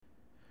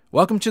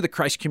Welcome to the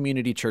Christ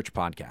Community Church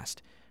podcast.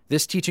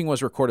 This teaching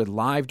was recorded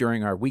live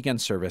during our weekend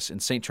service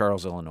in St.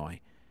 Charles, Illinois.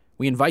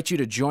 We invite you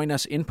to join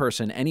us in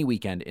person any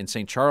weekend in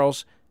St.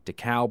 Charles,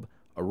 DeKalb,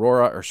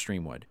 Aurora, or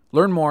Streamwood.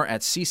 Learn more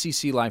at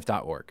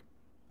ccclife.org.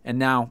 And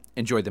now,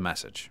 enjoy the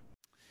message.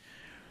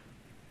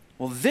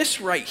 Well, this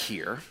right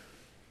here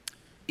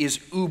is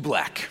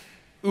oobleck.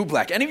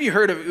 Oobleck. Any of you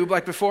heard of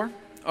oobleck before?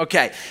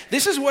 Okay,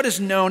 this is what is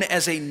known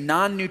as a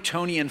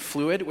non-Newtonian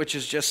fluid, which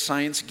is just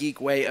science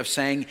geek way of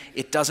saying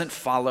it doesn't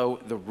follow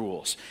the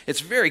rules.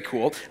 It's very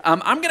cool. I'm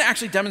going to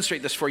actually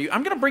demonstrate this for you.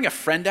 I'm going to bring a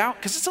friend out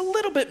because it's a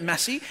little bit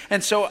messy,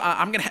 and so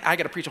I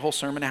got to preach a whole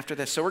sermon after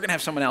this, so we're going to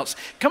have someone else.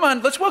 Come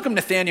on, let's welcome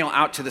Nathaniel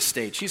out to the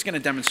stage. He's going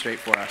to demonstrate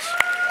for us.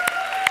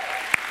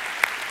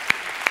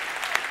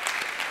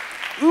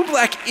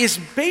 Oobleck is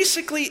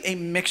basically a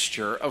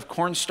mixture of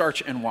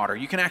cornstarch and water.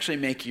 You can actually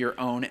make your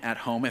own at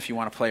home if you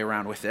want to play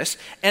around with this.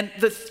 And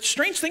the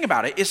strange thing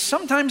about it is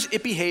sometimes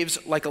it behaves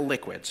like a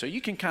liquid. So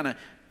you can kind of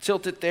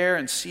tilt it there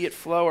and see it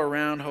flow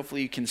around.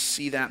 Hopefully you can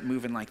see that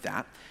moving like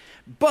that.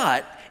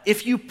 But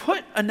if you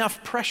put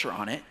enough pressure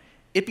on it,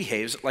 it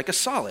behaves like a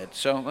solid.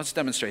 So let's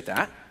demonstrate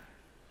that.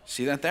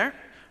 See that there?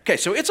 Okay,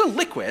 so it's a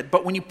liquid,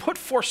 but when you put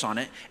force on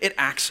it, it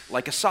acts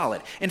like a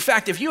solid. In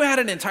fact, if you had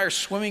an entire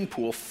swimming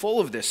pool full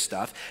of this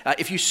stuff,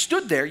 if you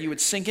stood there, you would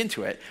sink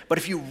into it. But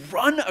if you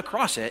run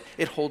across it,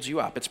 it holds you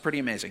up. It's pretty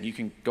amazing. You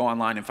can go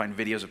online and find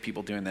videos of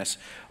people doing this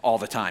all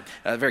the time.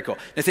 Very cool.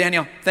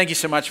 Nathaniel, thank you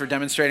so much for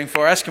demonstrating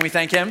for us. Can we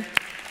thank him?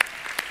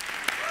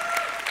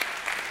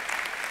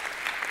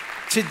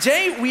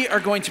 Today, we are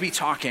going to be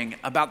talking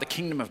about the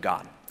kingdom of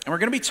God. And we're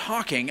going to be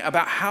talking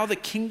about how the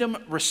kingdom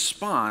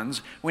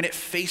responds when it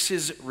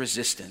faces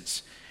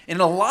resistance. And in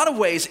a lot of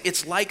ways,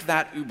 it's like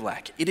that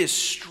oobleck. It is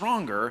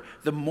stronger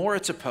the more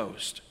it's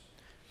opposed.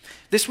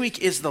 This week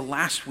is the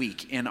last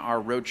week in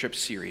our road trip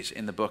series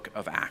in the book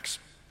of Acts.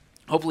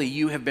 Hopefully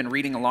you have been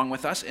reading along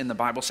with us in the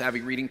Bible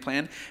Savvy reading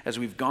plan as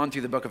we've gone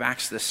through the book of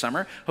Acts this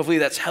summer. Hopefully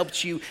that's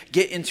helped you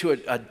get into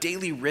a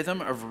daily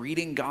rhythm of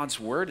reading God's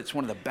word. It's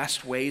one of the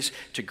best ways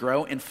to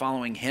grow in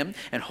following him,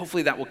 and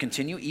hopefully that will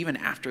continue even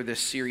after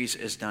this series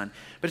is done.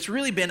 But it's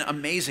really been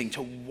amazing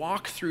to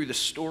walk through the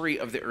story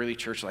of the early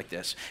church like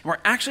this. And we're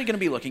actually going to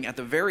be looking at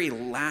the very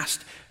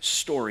last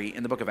story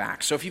in the book of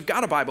Acts. So if you've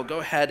got a Bible, go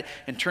ahead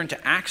and turn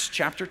to Acts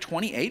chapter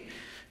 28.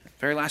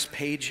 Very last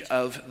page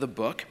of the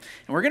book.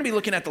 And we're going to be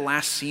looking at the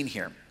last scene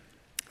here.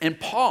 And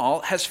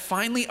Paul has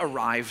finally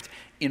arrived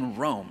in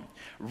Rome.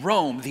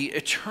 Rome, the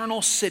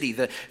eternal city,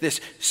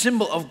 this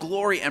symbol of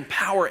glory and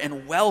power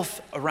and wealth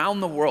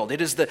around the world.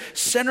 It is the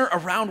center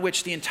around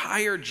which the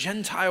entire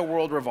Gentile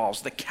world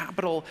revolves, the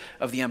capital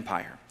of the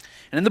empire.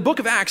 And in the book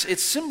of Acts, it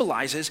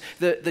symbolizes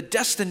the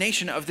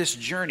destination of this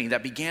journey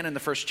that began in the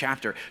first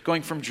chapter,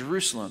 going from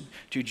Jerusalem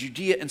to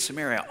Judea and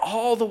Samaria,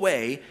 all the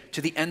way to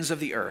the ends of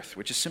the earth,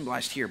 which is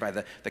symbolized here by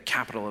the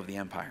capital of the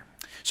empire.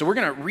 So we're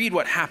going to read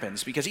what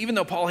happens, because even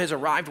though Paul has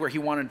arrived where he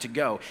wanted to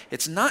go,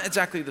 it's not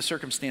exactly the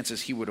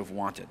circumstances he would have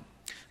wanted.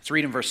 Let's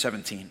read in verse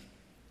 17.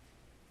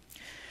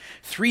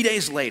 3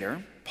 days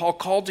later, Paul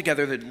called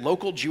together the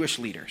local Jewish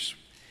leaders.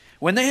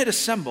 When they had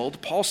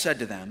assembled, Paul said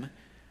to them,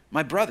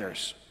 "My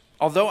brothers,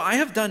 although I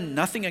have done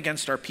nothing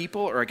against our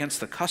people or against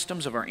the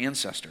customs of our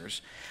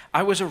ancestors,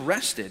 I was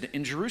arrested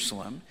in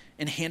Jerusalem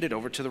and handed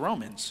over to the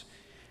Romans.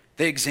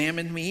 They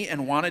examined me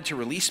and wanted to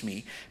release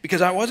me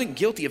because I wasn't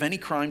guilty of any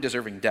crime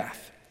deserving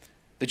death.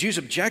 The Jews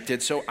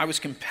objected, so I was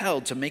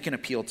compelled to make an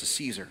appeal to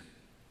Caesar.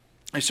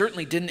 I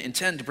certainly didn't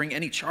intend to bring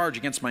any charge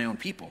against my own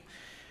people.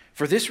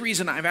 For this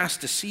reason, I've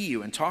asked to see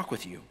you and talk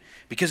with you,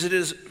 because it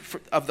is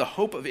of the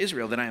hope of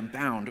Israel that I am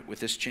bound with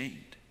this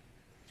chain."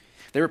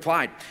 They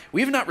replied, "We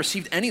have not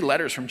received any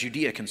letters from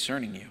Judea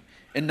concerning you,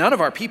 and none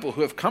of our people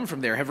who have come from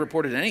there have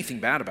reported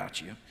anything bad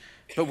about you.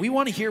 But we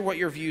want to hear what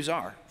your views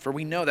are, for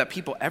we know that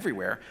people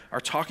everywhere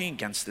are talking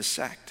against this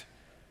sect."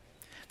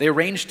 They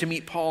arranged to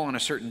meet Paul on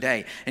a certain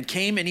day and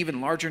came in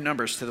even larger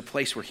numbers to the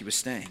place where he was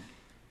staying.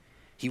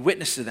 He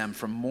witnessed to them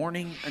from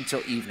morning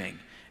until evening,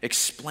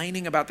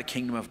 explaining about the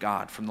kingdom of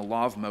God from the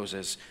law of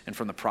Moses and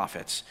from the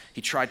prophets.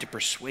 He tried to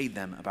persuade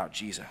them about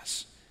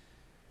Jesus.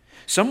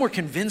 Some were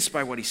convinced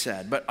by what he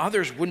said, but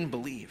others wouldn't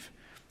believe.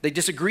 They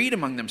disagreed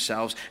among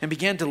themselves and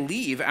began to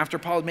leave after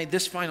Paul had made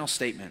this final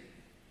statement.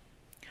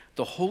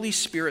 "The Holy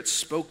Spirit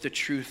spoke the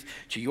truth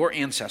to your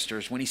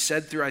ancestors when he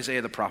said through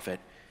Isaiah the prophet,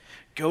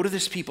 'Go to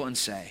this people and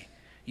say,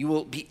 you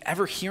will be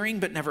ever hearing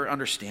but never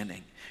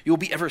understanding. You will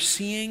be ever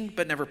seeing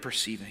but never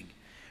perceiving.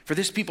 For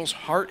this people's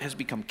heart has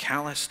become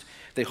calloused.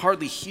 They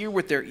hardly hear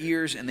with their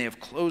ears and they have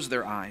closed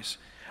their eyes.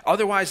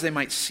 Otherwise they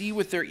might see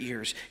with their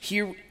ears,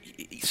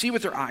 see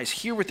with their eyes,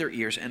 hear with their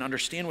ears, and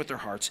understand with their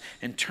hearts,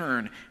 and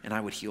turn, and I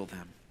would heal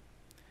them.'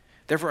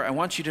 Therefore, I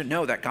want you to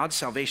know that God's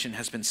salvation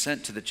has been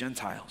sent to the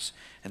Gentiles,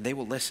 and they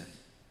will listen."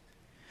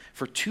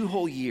 For 2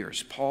 whole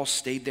years, Paul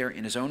stayed there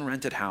in his own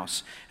rented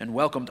house and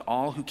welcomed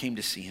all who came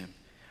to see him.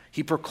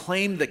 He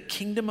proclaimed the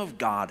kingdom of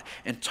God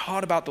and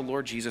taught about the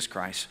Lord Jesus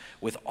Christ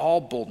with all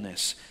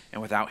boldness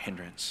and without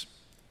hindrance.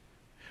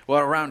 Well,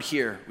 around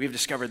here, we've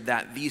discovered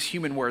that these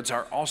human words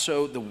are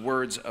also the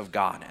words of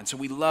God. And so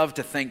we love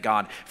to thank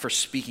God for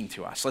speaking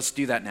to us. Let's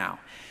do that now.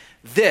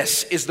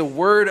 This is the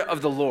word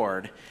of the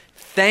Lord.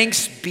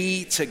 Thanks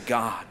be to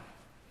God.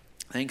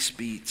 Thanks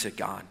be to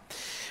God.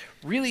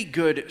 Really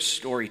good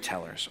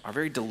storytellers are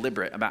very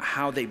deliberate about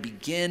how they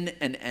begin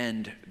and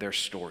end their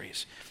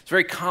stories. It's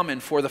very common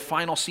for the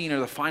final scene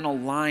or the final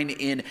line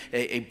in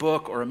a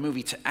book or a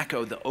movie to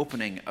echo the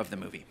opening of the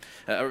movie.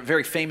 A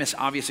very famous,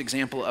 obvious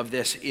example of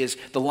this is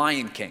The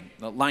Lion King.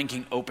 The Lion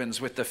King opens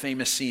with the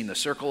famous scene, the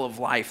circle of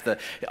life,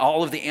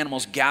 all of the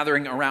animals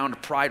gathering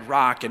around Pride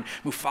Rock and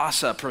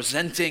Mufasa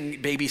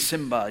presenting baby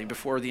Simba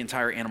before the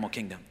entire animal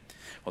kingdom.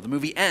 Well, the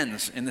movie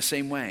ends in the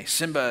same way.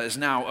 Simba is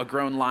now a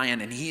grown lion,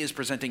 and he is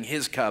presenting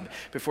his cub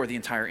before the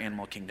entire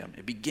animal kingdom.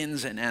 It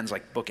begins and ends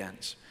like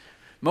bookends.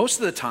 Most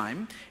of the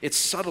time, it's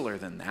subtler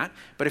than that,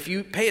 but if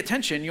you pay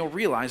attention, you'll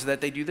realize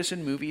that they do this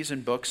in movies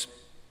and books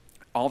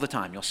all the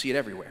time. You'll see it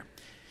everywhere.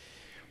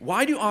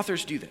 Why do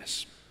authors do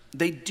this?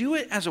 They do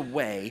it as a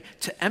way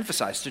to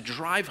emphasize, to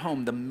drive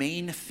home the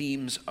main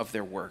themes of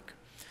their work.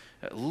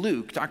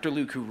 Luke, Dr.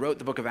 Luke, who wrote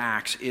the book of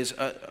Acts, is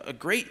a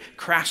great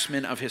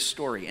craftsman of his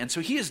story. And so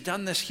he has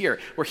done this here,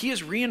 where he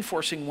is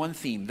reinforcing one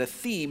theme, the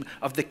theme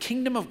of the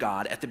kingdom of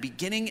God at the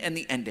beginning and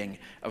the ending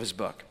of his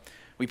book.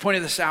 We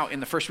pointed this out in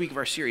the first week of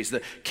our series.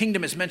 The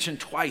kingdom is mentioned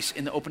twice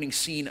in the opening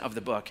scene of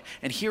the book.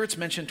 And here it's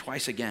mentioned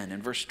twice again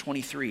in verse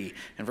 23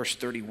 and verse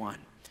 31.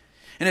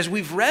 And as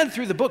we've read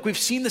through the book, we've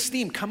seen this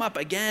theme come up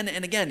again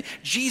and again.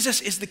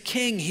 Jesus is the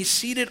king. He's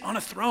seated on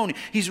a throne.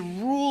 He's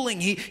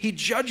ruling. He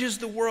judges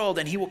the world,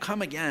 and he will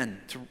come again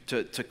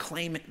to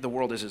claim the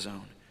world as his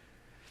own.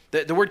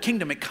 The word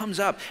kingdom, it comes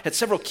up at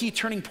several key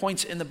turning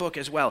points in the book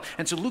as well.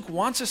 And so Luke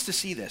wants us to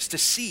see this, to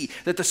see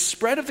that the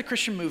spread of the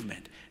Christian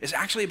movement is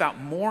actually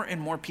about more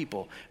and more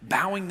people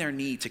bowing their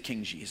knee to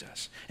King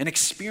Jesus and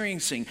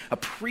experiencing a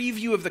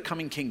preview of the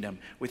coming kingdom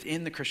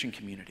within the Christian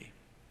community.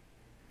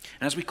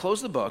 And as we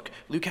close the book,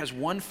 Luke has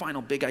one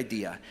final big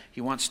idea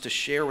he wants to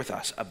share with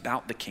us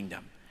about the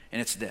kingdom.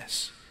 And it's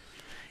this: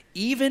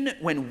 even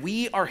when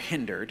we are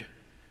hindered,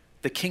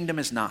 the kingdom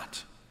is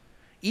not.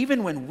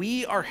 Even when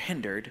we are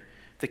hindered,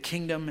 the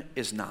kingdom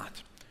is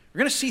not. We're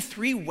going to see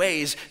three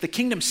ways the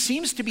kingdom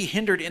seems to be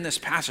hindered in this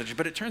passage,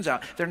 but it turns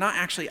out they're not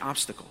actually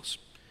obstacles.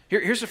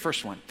 Here's the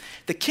first one.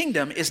 The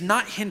kingdom is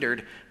not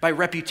hindered by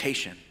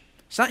reputation.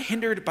 It's not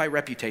hindered by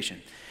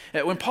reputation.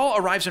 When Paul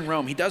arrives in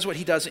Rome, he does what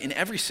he does in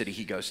every city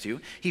he goes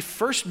to. He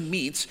first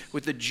meets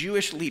with the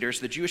Jewish leaders,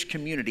 the Jewish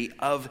community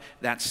of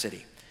that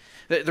city.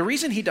 The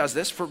reason he does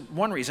this, for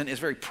one reason, is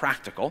very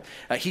practical.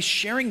 He's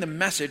sharing the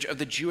message of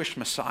the Jewish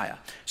Messiah.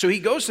 So he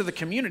goes to the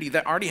community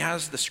that already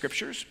has the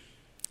scriptures.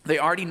 They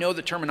already know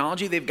the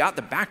terminology. They've got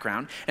the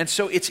background. And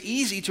so it's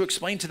easy to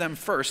explain to them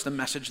first the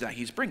message that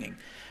he's bringing.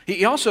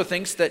 He also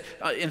thinks that,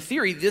 in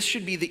theory, this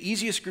should be the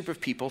easiest group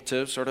of people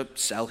to sort of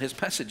sell his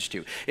message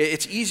to.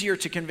 It's easier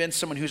to convince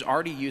someone who's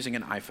already using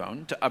an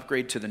iPhone to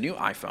upgrade to the new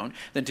iPhone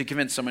than to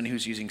convince someone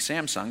who's using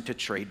Samsung to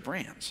trade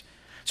brands.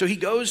 So he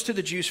goes to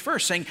the Jews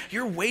first, saying,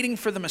 you're waiting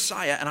for the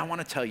Messiah, and I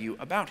want to tell you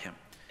about him.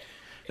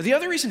 The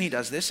other reason he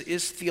does this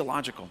is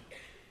theological.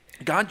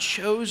 God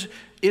chose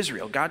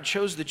Israel. God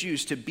chose the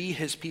Jews to be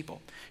his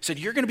people. He said,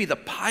 you're going to be the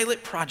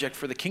pilot project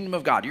for the kingdom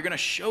of God. You're going to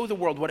show the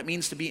world what it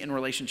means to be in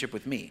relationship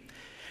with me.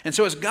 And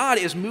so as God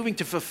is moving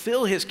to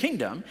fulfill his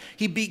kingdom,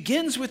 he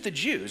begins with the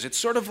Jews. It's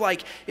sort of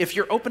like if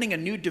you're opening a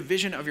new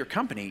division of your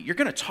company, you're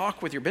going to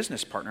talk with your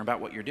business partner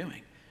about what you're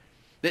doing.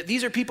 That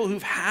these are people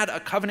who've had a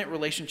covenant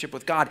relationship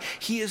with God.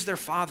 He is their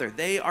father.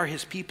 They are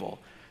his people.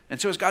 And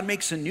so as God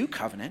makes a new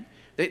covenant,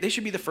 they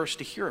should be the first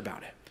to hear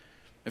about it.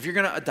 If you're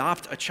going to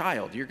adopt a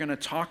child, you're going to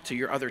talk to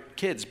your other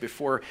kids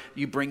before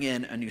you bring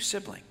in a new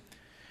sibling.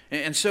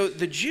 And so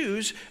the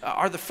Jews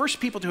are the first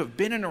people to have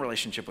been in a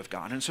relationship with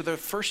God. And so they're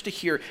first to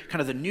hear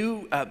kind of the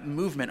new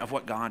movement of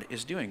what God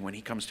is doing when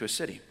he comes to a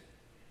city.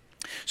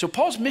 So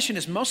Paul's mission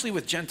is mostly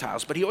with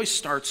Gentiles, but he always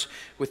starts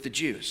with the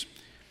Jews.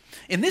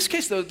 In this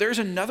case, though, there's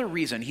another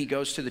reason he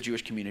goes to the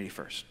Jewish community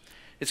first.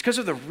 It's because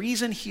of the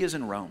reason he is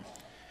in Rome.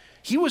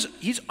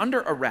 He's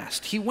under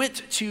arrest. He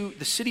went to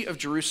the city of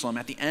Jerusalem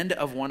at the end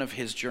of one of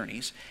his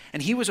journeys,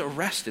 and he was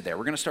arrested there.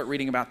 We're going to start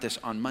reading about this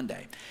on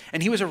Monday.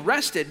 And he was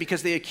arrested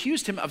because they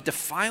accused him of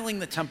defiling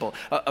the temple,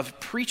 of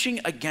preaching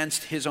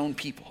against his own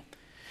people.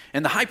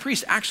 And the high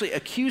priest actually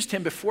accused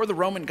him before the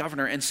Roman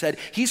governor and said,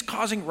 he's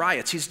causing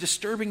riots, he's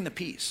disturbing the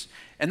peace.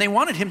 And they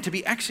wanted him to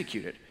be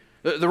executed.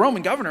 The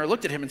Roman governor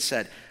looked at him and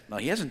said, well,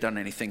 he hasn't done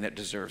anything that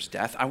deserves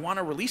death. I want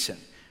to release him.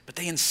 But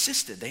they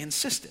insisted.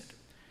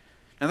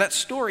 Now that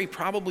story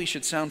probably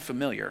should sound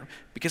familiar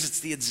because it's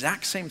the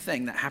exact same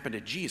thing that happened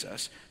to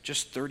Jesus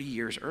just 30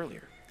 years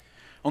earlier.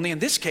 Only in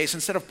this case,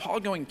 instead of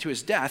Paul going to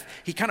his death,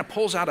 he kind of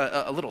pulls out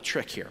a little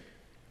trick here.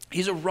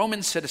 He's a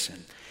Roman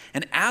citizen.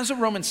 And as a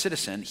Roman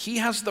citizen, he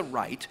has the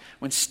right,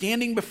 when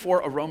standing before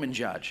a Roman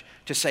judge,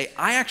 to say,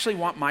 I actually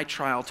want my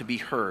trial to be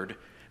heard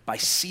by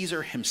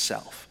Caesar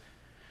himself.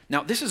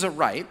 Now, this is a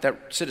right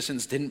that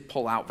citizens didn't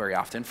pull out very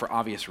often for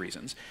obvious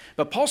reasons.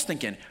 But Paul's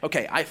thinking,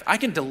 okay, I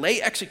can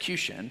delay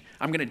execution.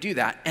 I'm going to do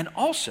that. And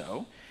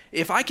also,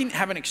 If I can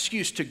have an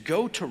excuse to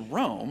go to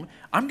Rome,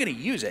 I'm going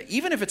to use it.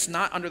 Even if it's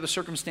not under the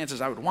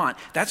circumstances I would want,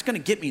 that's going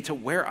to get me to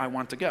where I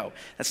want to go.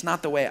 That's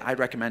not the way I'd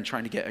recommend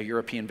trying to get a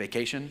European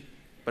vacation,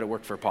 but it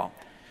worked for Paul.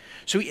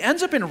 So he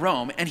ends up in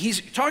Rome, and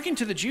he's talking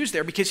to the Jews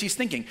there because he's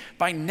thinking,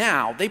 by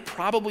now, they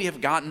probably have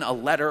gotten a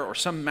letter or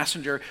some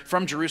messenger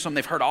from Jerusalem.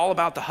 They've heard all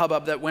about the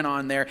hubbub that went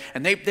on there,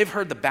 and they've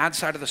heard the bad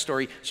side of the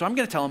story, so I'm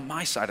going to tell them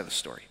my side of the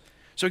story.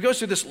 So he goes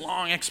through this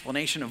long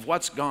explanation of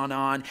what's gone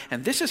on,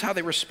 and this is how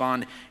they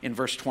respond in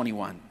verse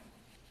 21.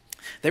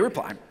 They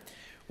reply,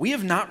 "We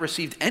have not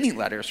received any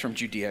letters from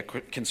Judea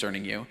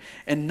concerning you,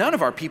 and none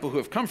of our people who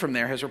have come from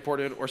there has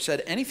reported or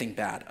said anything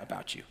bad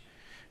about you."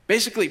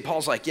 Basically,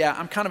 Paul's like, yeah,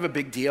 I'm kind of a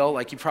big deal.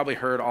 Like, you probably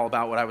heard all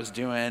about what I was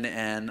doing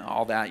and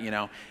all that,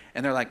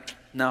 And they're like,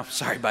 no,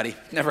 sorry, buddy,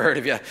 never heard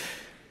of you.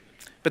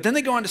 But then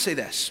they go on to say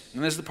this,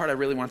 and this is the part I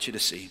really want you to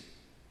see.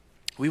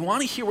 "We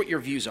want to hear what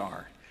your views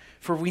are,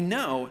 for we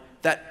know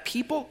that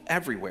people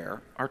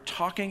everywhere are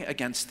talking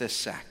against this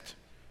sect."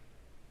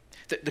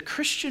 The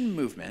Christian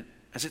movement,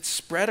 as it's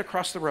spread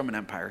across the Roman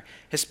Empire,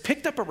 has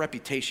picked up a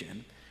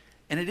reputation,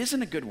 and it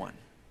isn't a good one.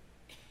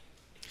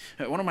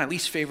 One of my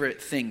least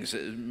favorite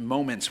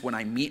moments when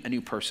I meet a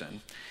new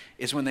person,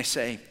 is when they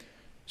say,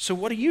 "So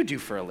what do you do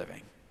for a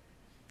living?"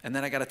 And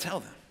then I got to tell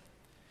them.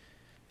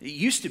 It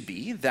used to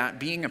be that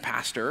being a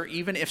pastor,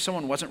 even if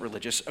someone wasn't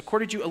religious,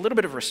 accorded you a little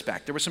bit of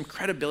respect. There was some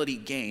credibility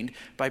gained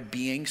by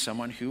being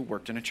someone who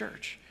worked in a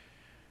church.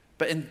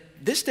 But in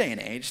this day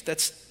and age,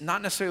 that's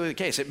not necessarily the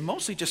case. It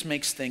mostly just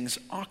makes things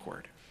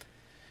awkward.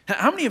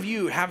 How many of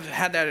you have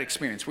had that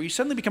experience where you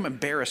suddenly become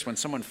embarrassed when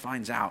someone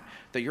finds out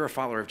that you're a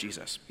follower of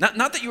Jesus? Not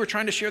that you were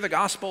trying to share the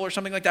gospel or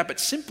something like that, but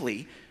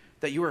simply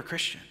that you were a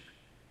Christian.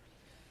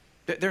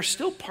 There's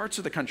still parts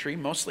of the country,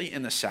 mostly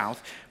in the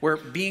South, where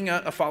being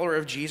a follower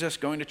of Jesus,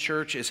 going to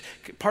church, is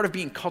part of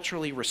being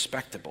culturally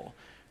respectable.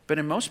 But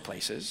in most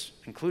places,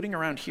 including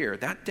around here,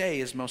 that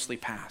day is mostly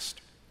past.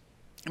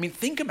 I mean,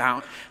 think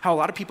about how a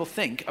lot of people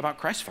think about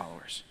Christ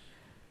followers.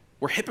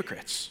 We're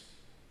hypocrites.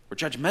 We're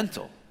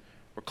judgmental.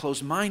 We're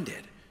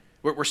closed-minded.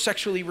 We're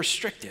sexually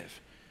restrictive.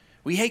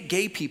 We hate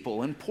gay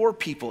people and poor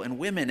people and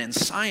women and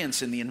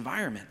science and the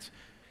environment.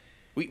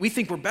 We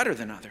think we're better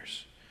than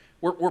others.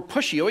 We're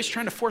pushy, always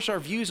trying to force our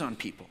views on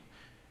people.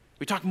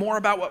 We talk more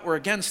about what we're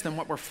against than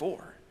what we're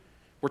for.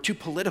 We're too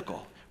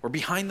political. We're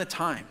behind the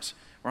times.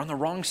 We're on the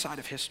wrong side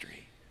of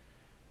history.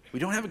 We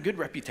don't have a good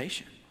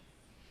reputation.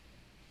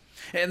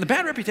 And the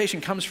bad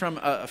reputation comes from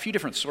a few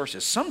different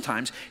sources.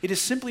 Sometimes it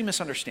is simply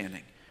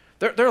misunderstanding.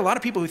 There are a lot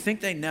of people who think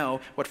they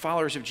know what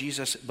followers of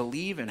Jesus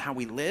believe and how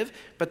we live,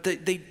 but they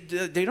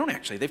don't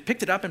actually. They've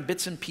picked it up in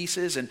bits and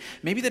pieces, and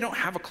maybe they don't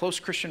have a close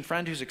Christian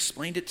friend who's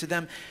explained it to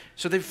them,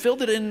 so they've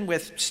filled it in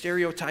with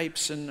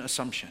stereotypes and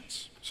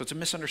assumptions. So it's a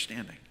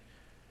misunderstanding.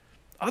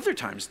 Other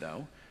times,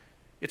 though,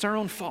 it's our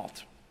own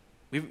fault.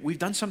 We've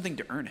done something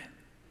to earn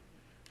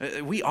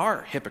it. We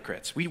are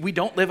hypocrites. We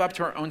don't live up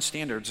to our own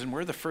standards, and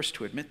we're the first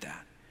to admit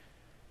that.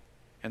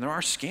 And there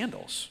are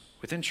scandals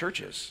within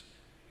churches.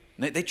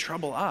 They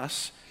trouble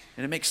us,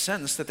 and it makes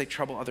sense that they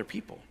trouble other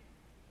people.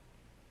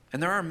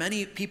 And there are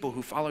many people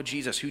who follow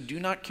Jesus who do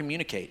not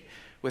communicate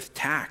with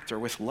tact or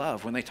with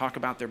love when they talk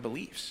about their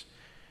beliefs.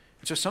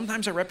 And so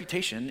sometimes our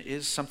reputation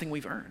is something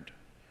we've earned.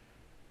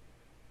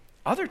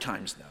 Other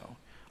times, though,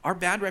 our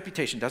bad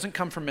reputation doesn't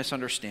come from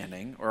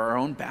misunderstanding or our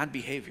own bad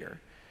behavior.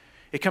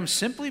 It comes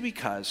simply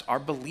because our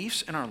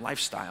beliefs and our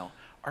lifestyle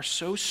are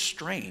so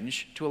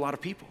strange to a lot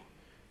of people.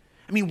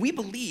 I mean, we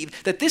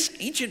believe that this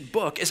ancient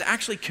book is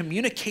actually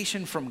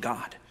communication from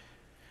God.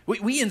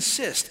 We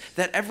insist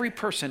that every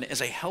person is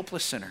a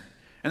helpless sinner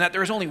and that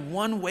there is only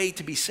one way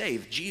to be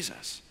saved,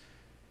 Jesus.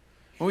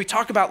 When we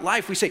talk about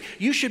life, we say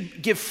you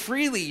should give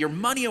freely your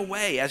money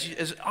away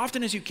as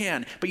often as you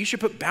can, but you should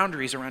put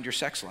boundaries around your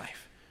sex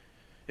life.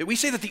 We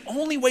say that the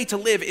only way to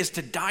live is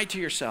to die to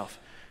yourself.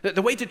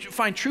 The way to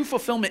find true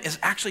fulfillment is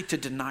actually to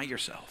deny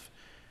yourself.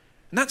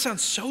 And that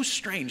sounds so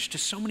strange to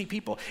so many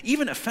people,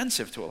 even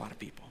offensive to a lot of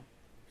people.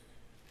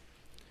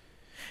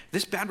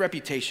 This bad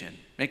reputation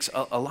makes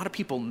a lot of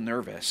people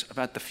nervous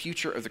about the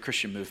future of the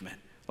Christian movement.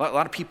 A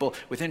lot of people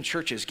within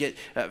churches get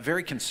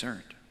very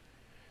concerned.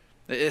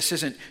 This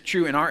isn't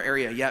true in our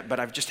area yet, but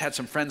I've just had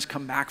some friends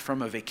come back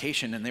from a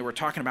vacation, and they were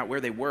talking about where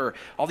they were.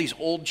 All these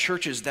old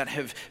churches that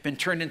have been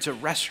turned into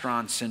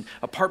restaurants and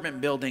apartment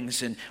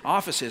buildings and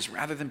offices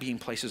rather than being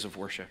places of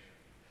worship.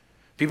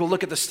 People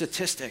look at the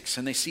statistics,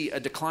 and they see a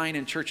decline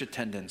in church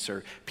attendance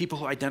or people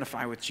who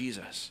identify with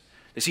Jesus.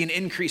 They see an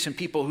increase in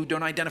people who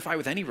don't identify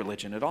with any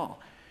religion at all.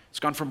 It's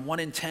gone from 1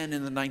 in 10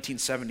 in the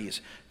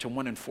 1970s to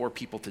 1 in 4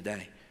 people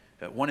today.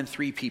 1 in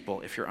 3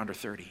 people if you're under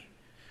 30.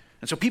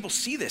 And so people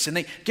see this and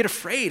they get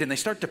afraid and they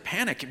start to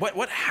panic.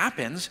 What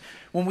happens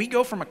when we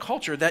go from a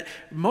culture that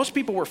most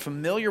people were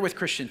familiar with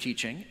Christian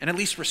teaching and at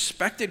least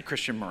respected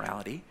Christian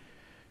morality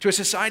to a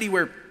society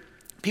where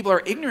people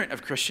are ignorant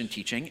of Christian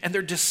teaching and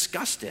they're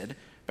disgusted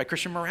by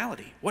Christian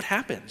morality? What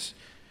happens?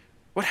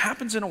 What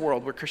happens in a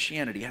world where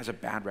Christianity has a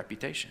bad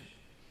reputation?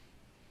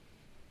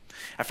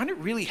 I find it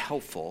really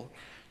helpful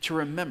to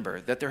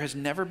remember that there has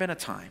never been a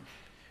time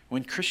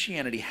when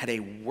Christianity had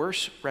a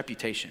worse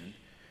reputation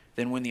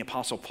than when the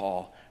Apostle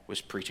Paul was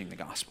preaching the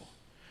gospel.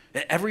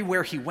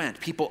 Everywhere he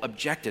went, people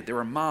objected. There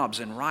were mobs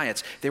and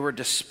riots. They were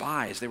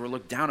despised. They were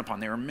looked down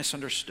upon. They were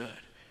misunderstood.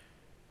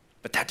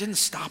 But that didn't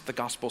stop the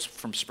gospel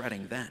from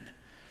spreading then.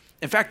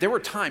 In fact, there were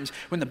times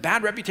when the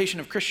bad reputation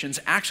of Christians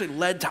actually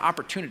led to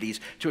opportunities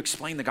to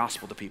explain the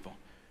gospel to people.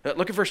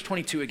 Look at verse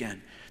 22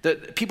 again.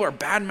 The people are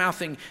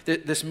bad-mouthing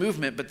this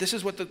movement, but this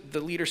is what the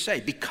leaders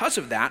say. Because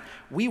of that,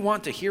 we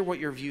want to hear what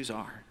your views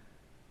are.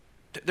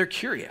 They're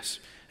curious.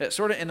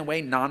 Sort of in the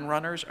way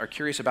non-runners are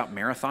curious about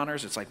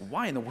marathoners. It's like,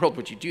 why in the world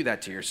would you do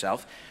that to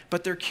yourself?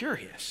 But they're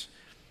curious.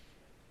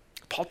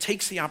 Paul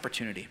takes the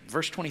opportunity.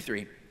 Verse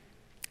 23,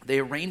 they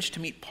arranged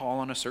to meet Paul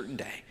on a certain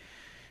day.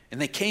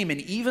 And they came in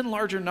even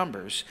larger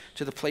numbers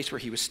to the place where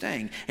he was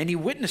staying. And he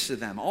witnessed to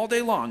them all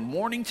day long,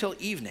 morning till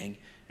evening,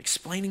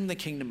 explaining the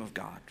kingdom of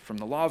God. From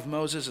the law of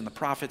Moses and the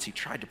prophets, he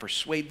tried to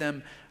persuade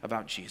them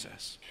about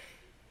Jesus.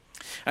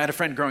 I had a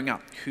friend growing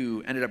up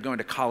who ended up going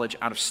to college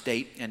out of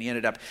state, and he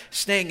ended up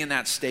staying in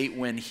that state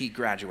when he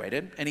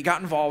graduated, and he got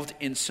involved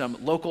in some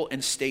local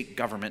and state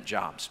government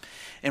jobs.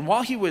 And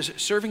while he was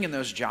serving in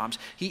those jobs,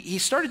 he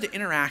started to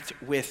interact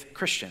with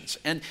Christians.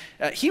 And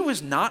he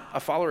was not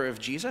a follower of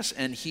Jesus,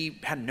 and he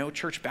had no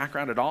church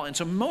background at all. And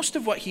so most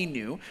of what he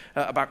knew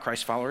about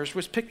Christ followers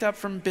was picked up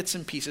from bits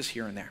and pieces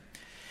here and there.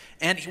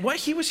 And what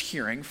he was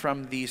hearing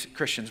from these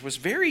Christians was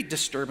very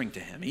disturbing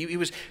to him. He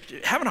was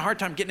having a hard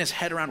time getting his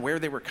head around where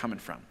they were coming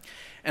from.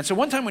 And so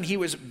one time when he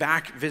was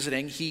back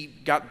visiting, he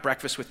got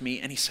breakfast with me,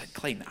 and he said,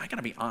 Clayton, I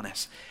gotta be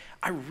honest.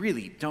 I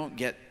really don't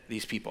get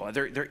these people.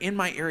 They're in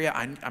my area.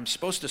 I'm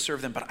supposed to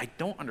serve them, but I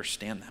don't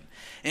understand them.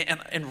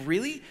 And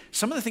really,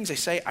 some of the things they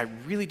say I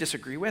really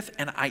disagree with,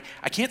 and I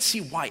can't see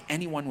why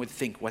anyone would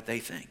think what they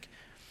think.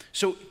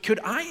 So could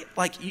I,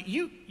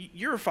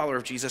 you're a follower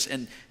of Jesus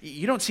and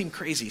you don't seem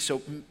crazy,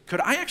 so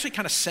could I actually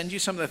kind of send you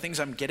some of the things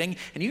I'm getting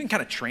and you can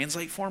kind of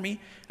translate for me?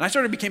 And I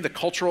sort of became the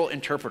cultural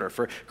interpreter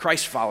for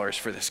Christ followers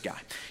for this guy.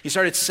 He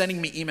started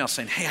sending me emails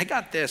saying, hey, I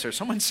got this, or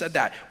someone said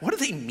that. What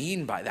do they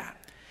mean by that?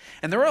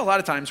 And there were a lot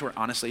of times where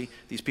honestly,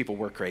 these people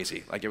were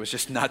crazy. Like it was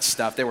just nuts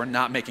stuff. They were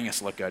not making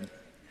us look good.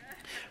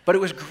 But it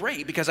was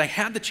great because I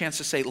had the chance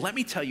to say, let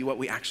me tell you what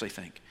we actually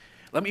think.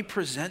 Let me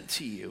present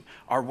to you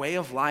our way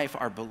of life,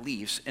 our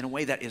beliefs, in a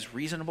way that is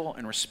reasonable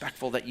and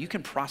respectful that you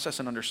can process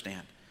and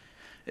understand.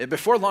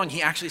 Before long,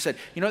 he actually said,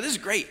 this is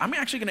great. I'm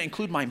actually going to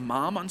include my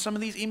mom on some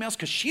of these emails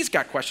because she's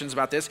got questions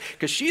about this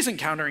because she's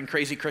encountering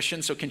crazy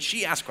Christians, so can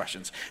she ask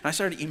questions? And I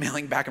started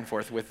emailing back and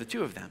forth with the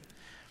two of them.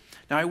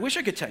 Now, I wish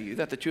I could tell you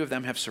that the two of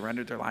them have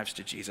surrendered their lives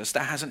to Jesus.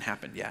 That hasn't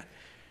happened yet.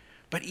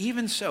 But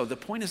even so, the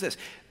point is this.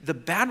 The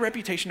bad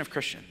reputation of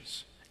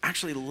Christians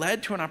actually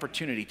led to an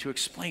opportunity to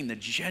explain the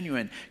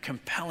genuine,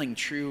 compelling,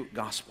 true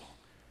gospel.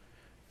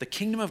 The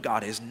kingdom of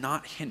God is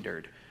not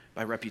hindered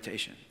by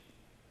reputation.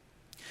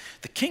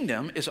 The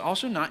kingdom is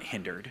also not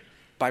hindered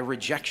by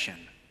rejection.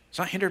 It's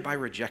not hindered by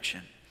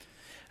rejection.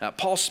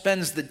 Paul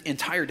spends the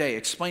entire day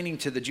explaining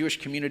to the Jewish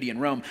community in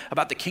Rome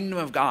about the kingdom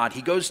of God.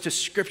 He goes to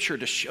Scripture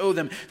to show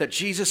them that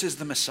Jesus is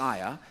the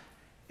Messiah.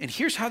 And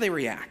here's how they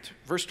react.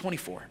 Verse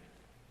 24.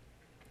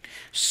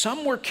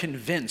 Some were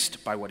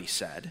convinced by what he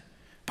said,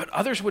 but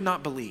others would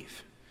not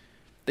believe.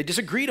 They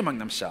disagreed among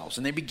themselves,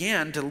 and they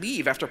began to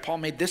leave after Paul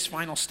made this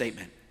final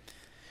statement.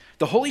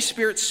 The Holy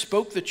Spirit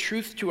spoke the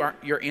truth to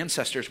your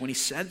ancestors when he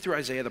said through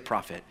Isaiah the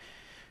prophet,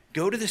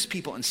 go to this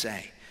people and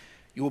say,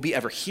 you will be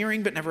ever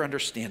hearing but never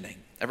understanding,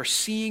 ever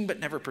seeing but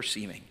never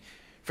perceiving.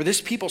 For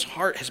this people's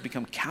heart has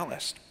become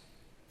calloused.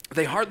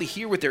 They hardly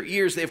hear with their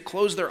ears, they have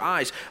closed their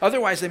eyes.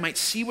 Otherwise they might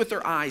see with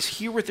their eyes,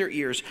 hear with their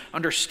ears,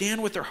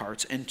 understand with their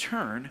hearts, and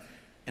turn,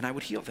 and I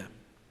would heal them.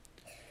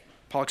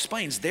 Paul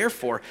explains,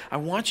 therefore, I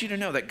want you to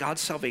know that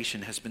God's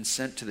salvation has been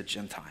sent to the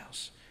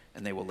Gentiles,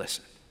 and they will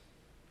listen.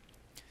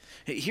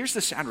 Here's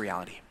the sad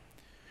reality.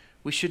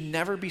 We should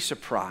never be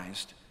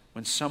surprised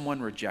when someone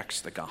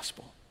rejects the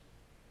gospel.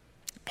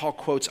 Paul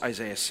quotes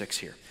Isaiah 6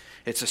 here.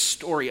 It's a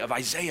story of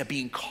Isaiah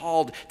being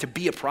called to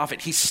be a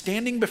prophet. He's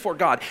standing before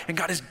God, and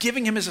God is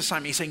giving him his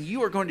assignment. He's saying,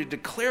 you are going to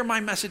declare my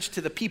message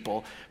to the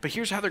people, but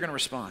here's how they're going to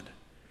respond.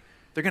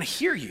 They're going to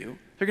hear you,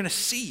 they're going to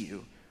see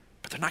you,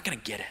 but they're not going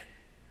to get it.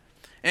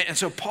 And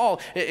so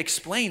Paul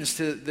explains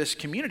to this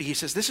community, he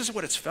says, this is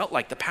what it's felt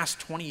like the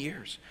past 20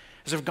 years.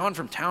 As I've gone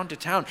from town to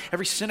town,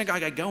 every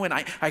synagogue I go in,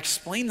 I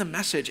explain the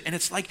message, and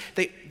it's like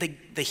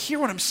they hear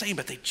what I'm saying,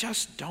 but they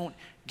just don't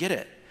get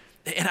it.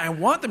 And I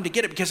want them to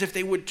get it because if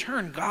they would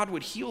turn, God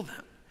would heal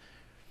them.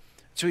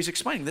 So he's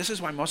explaining, this is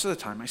why most of the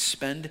time I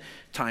spend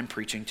time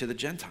preaching to the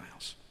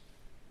Gentiles.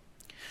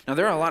 Now,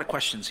 there are a lot of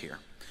questions here.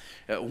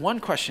 One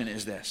question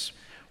is this: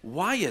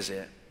 why is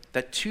it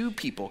that two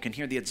people can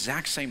hear the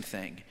exact same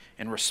thing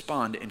and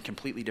respond in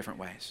completely different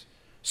ways?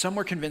 Some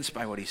were convinced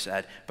by what he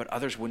said, but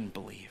others wouldn't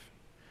believe.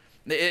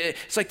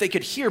 It's like they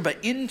could hear,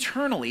 but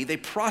internally they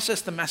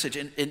processed the message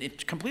in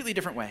completely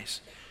different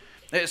ways.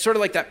 It's sort of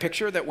like that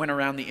picture that went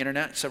around the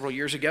internet several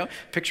years ago,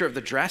 picture of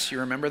the dress.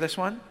 You remember this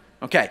one?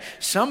 Okay,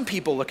 some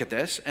people look at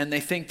this and they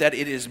think that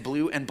it is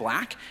blue and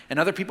black, and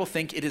other people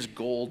think it is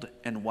gold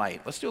and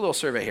white. Let's do a little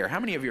survey here. How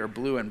many of you are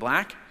blue and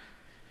black?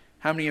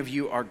 How many of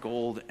you are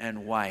gold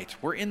and white?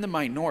 We're in the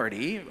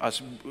minority,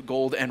 us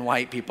gold and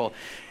white people,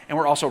 and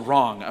we're also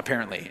wrong,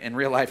 apparently. In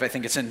real life, I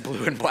think it's in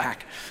blue and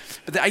black.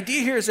 But the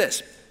idea here is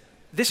this.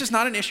 This is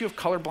not an issue of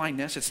color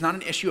blindness. It's not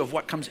an issue of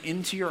what comes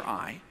into your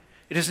eye.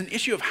 It is an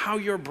issue of how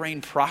your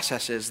brain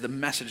processes the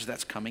message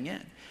that's coming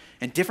in.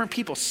 And different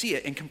people see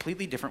it in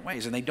completely different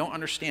ways, and they don't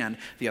understand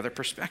the other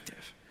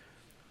perspective.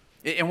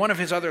 In one of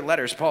his other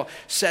letters, Paul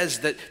says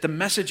that the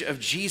message of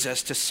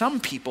Jesus to some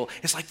people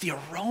is like the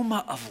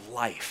aroma of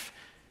life,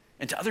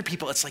 and to other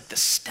people, it's like the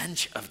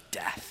stench of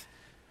death.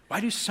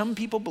 Why do some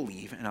people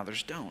believe and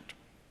others don't?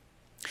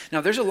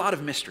 Now, there's a lot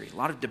of mystery, a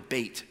lot of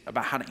debate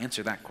about how to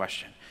answer that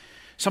question.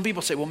 Some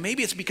people say, well,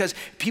 maybe it's because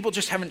people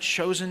just haven't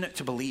chosen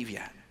to believe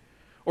yet.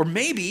 Or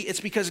maybe it's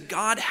because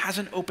God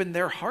hasn't opened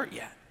their heart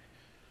yet.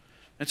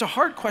 It's a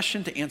hard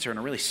question to answer in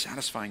a really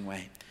satisfying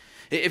way.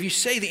 If you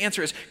say the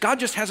answer is, God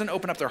just hasn't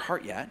opened up their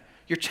heart yet,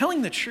 you're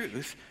telling the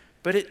truth,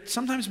 but it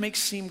sometimes makes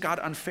seem God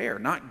unfair,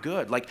 not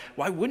good. Like,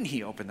 why wouldn't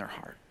he open their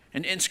heart?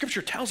 And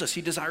Scripture tells us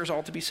he desires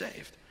all to be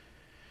saved.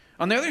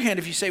 On the other hand,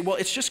 if you say, well,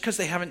 it's just because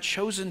they haven't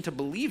chosen to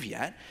believe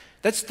yet,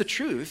 that's the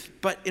truth,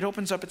 but it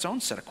opens up its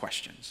own set of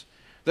questions.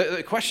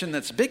 The question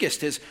that's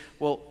biggest is,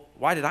 well,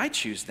 why did I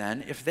choose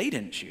then if they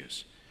didn't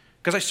choose?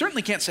 Because I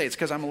certainly can't say it's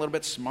because I'm a little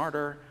bit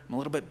smarter, I'm a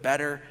little bit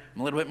better,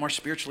 I'm a little bit more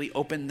spiritually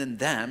open than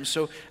them,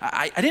 so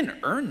I didn't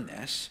earn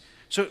this.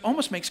 So it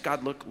almost makes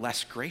God look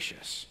less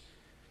gracious.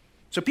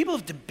 So people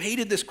have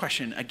debated this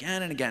question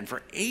again and again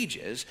for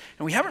ages,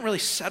 and we haven't really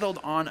settled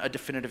on a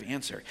definitive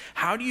answer.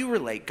 How do you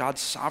relate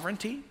God's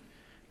sovereignty,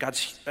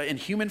 God's and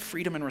human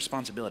freedom and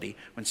responsibility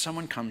when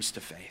someone comes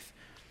to faith?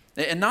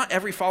 And not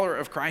every follower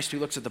of Christ who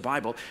looks at the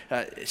Bible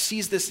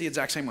sees this the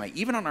exact same way.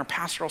 Even on our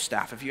pastoral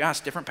staff, if you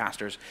ask different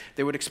pastors,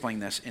 they would explain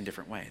this in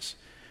different ways.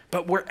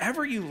 But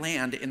wherever you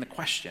land in the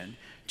question,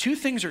 two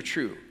things are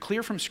true,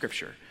 clear from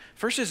Scripture.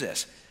 First is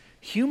this: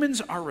 humans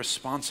are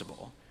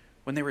responsible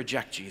when they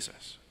reject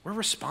Jesus. We're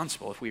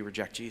responsible if we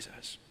reject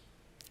Jesus.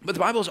 But the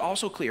Bible is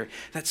also clear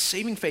that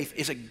saving faith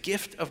is a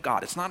gift of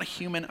God. It's not a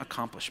human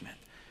accomplishment.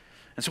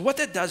 And so what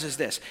that does is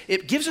this: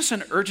 it gives us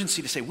an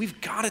urgency to say, we've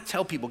got to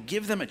tell people,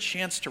 give them a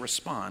chance to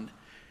respond.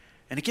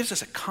 And it gives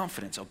us a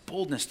confidence, a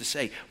boldness to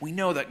say, we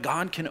know that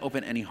God can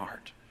open any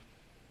heart.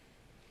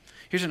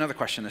 Here's another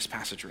question this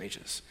passage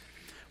raises.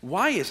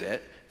 Why is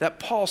it that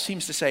Paul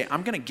seems to say,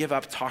 I'm going to give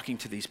up talking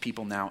to these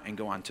people now and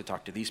go on to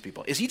talk to these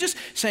people? Is he just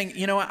saying,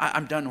 you know what,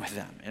 I'm done with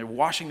them, and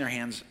washing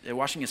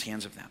his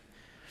hands of them?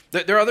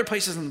 There are other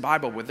places in the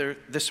Bible where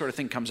this sort of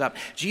thing comes up.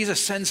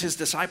 Jesus sends his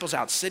disciples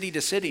out city to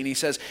city, and he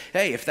says,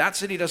 hey, if that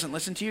city doesn't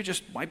listen to you,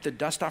 just wipe the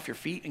dust off your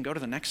feet and go to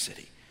the next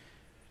city.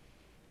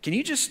 Can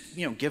you just,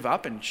 give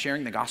up in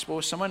sharing the gospel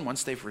with someone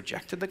once they've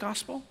rejected the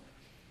gospel?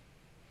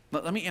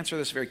 Let me answer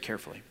this very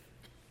carefully.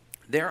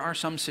 There are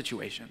some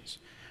situations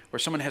where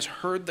someone has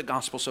heard the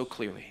gospel so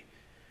clearly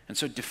and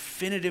so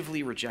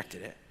definitively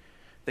rejected it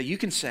that you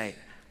can say,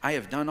 I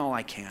have done all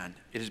I can.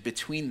 It is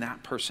between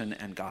that person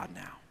and God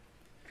now.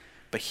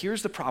 But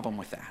here's the problem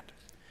with that.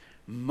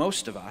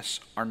 Most of us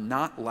are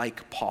not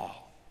like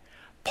Paul.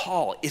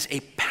 Paul is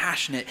a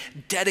passionate,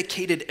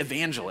 dedicated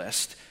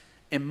evangelist,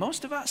 and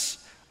most of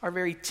us are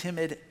very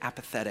timid,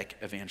 apathetic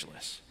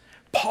evangelists.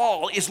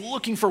 Paul is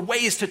looking for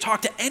ways to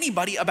talk to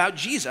anybody about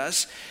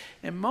Jesus,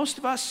 and most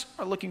of us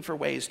are looking for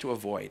ways to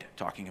avoid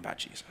talking about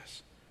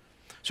Jesus.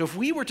 So if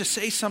we were to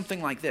say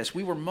something like this,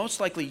 we would most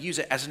likely use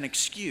it as an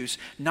excuse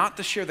not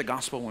to share the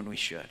gospel when we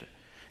should.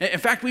 In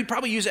fact, we'd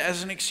probably use it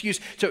as an excuse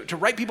to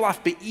write people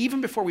off, but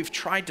even before we've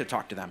tried to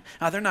talk to them.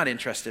 They're not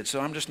interested, so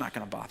I'm just not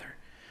going to bother.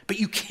 But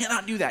you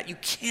cannot do that. You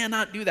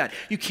cannot do that.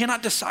 You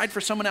cannot decide for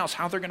someone else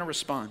how they're going to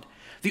respond.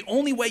 The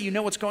only way you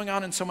know what's going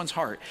on in someone's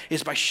heart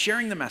is by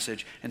sharing the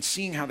message and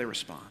seeing how they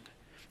respond.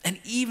 And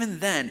even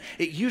then,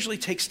 it usually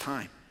takes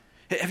time.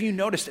 Have you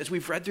noticed, as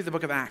we've read through the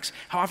book of Acts,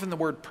 how often the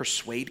word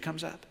persuade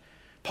comes up?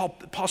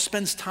 Paul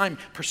spends time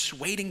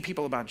persuading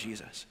people about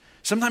Jesus.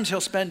 Sometimes he'll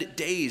spend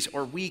days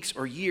or weeks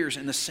or years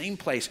in the same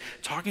place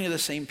talking to the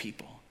same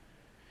people.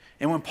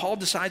 And when Paul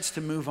decides to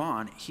move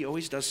on, he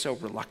always does so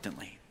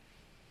reluctantly.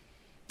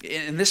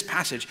 In this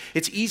passage,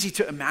 it's easy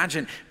to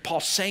imagine Paul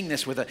saying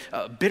this with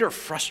a bitter,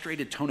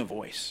 frustrated tone of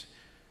voice.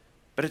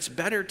 But it's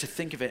better to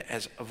think of it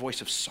as a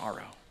voice of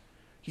sorrow.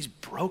 He's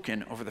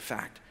broken over the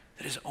fact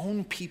that his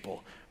own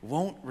people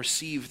won't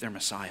receive their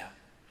Messiah.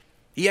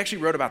 He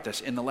actually wrote about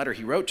this in the letter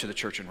he wrote to the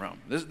church in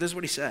Rome. This is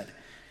what he said.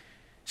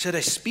 He said,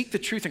 I speak the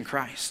truth in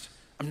Christ.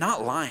 I'm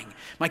not lying.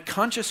 My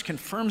conscience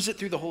confirms it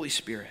through the Holy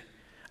Spirit.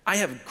 I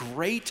have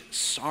great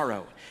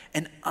sorrow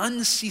and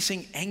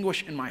unceasing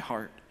anguish in my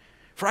heart.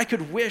 For I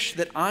could wish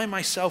that I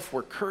myself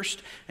were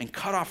cursed and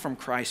cut off from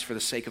Christ for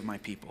the sake of my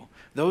people,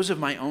 those of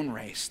my own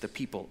race, the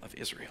people of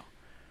Israel.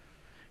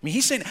 I mean,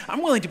 he's saying,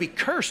 I'm willing to be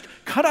cursed,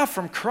 cut off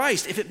from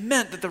Christ, if it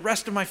meant that the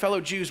rest of my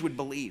fellow Jews would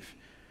believe.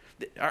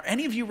 Are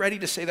any of you ready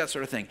to say that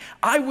sort of thing?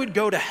 I would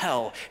go to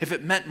hell if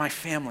it meant my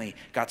family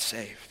got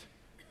saved.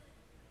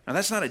 Now,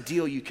 that's not a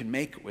deal you can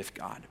make with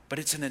God, but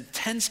it's an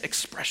intense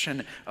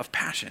expression of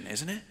passion,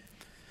 isn't it?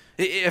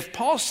 If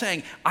Paul's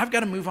saying, I've got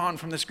to move on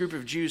from this group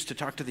of Jews to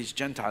talk to these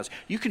Gentiles,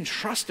 you can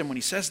trust him when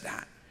he says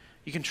that.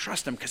 You can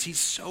trust him because he's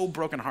so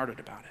brokenhearted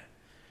about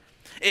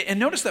it. And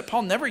notice that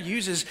Paul never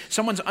uses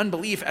someone's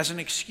unbelief as an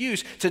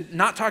excuse to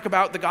not talk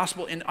about the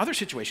gospel in other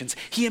situations.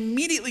 He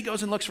immediately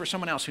goes and looks for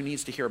someone else who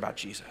needs to hear about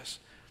Jesus.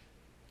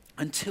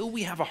 Until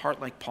we have a heart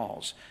like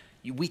Paul's,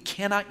 we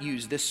cannot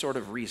use this sort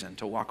of reason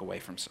to walk away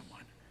from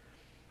someone.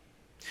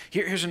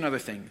 Here's another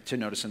thing to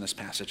notice in this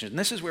passage, and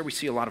this is where we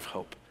see a lot of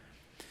hope.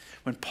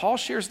 When Paul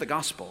shares the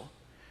gospel,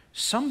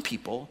 some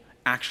people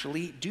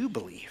actually do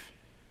believe.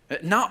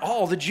 Not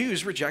all the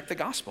Jews reject the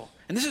gospel.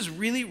 And this is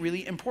really,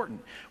 really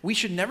important. We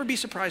should never be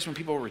surprised when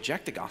people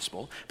reject the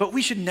gospel, but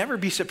we should never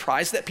be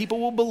surprised that people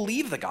will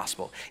believe the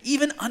gospel,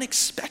 even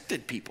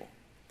unexpected people.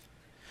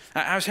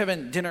 I was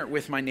having dinner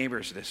with my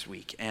neighbors this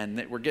week,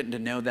 and we're getting to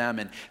know them,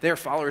 and they're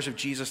followers of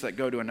Jesus that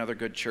go to another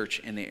good church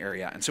in the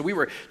area. And so we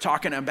were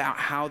talking about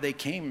how they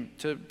came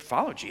to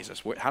follow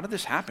Jesus. How did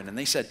this happen? And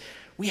they said,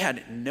 we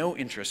had no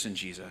interest in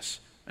Jesus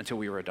until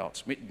we were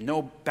adults.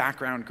 No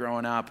background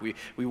growing up. We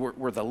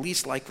were the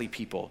least likely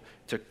people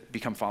to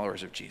become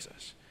followers of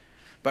Jesus.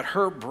 But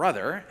her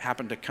brother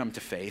happened to come to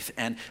faith,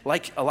 and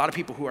like a lot of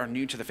people who are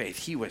new to the faith,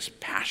 he was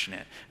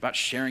passionate about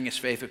sharing his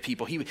faith with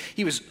people.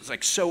 He was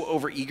like so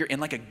overeager in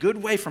like a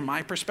good way from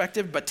my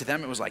perspective, but to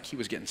them it was like he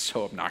was getting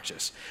so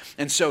obnoxious.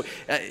 And so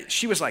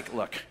she was like,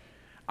 look,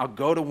 I'll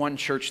go to one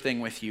church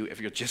thing with you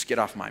if you'll just get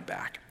off my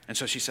back. And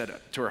so she said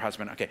to her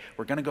husband, okay,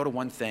 we're going to go to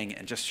one thing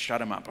and just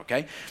shut him up,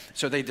 okay?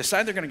 So they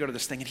decide they're going to go to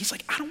this thing, and he's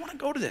like, I don't want to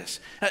go to this.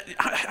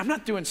 I'm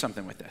not doing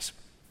something with this.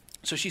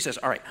 So she says,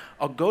 all right,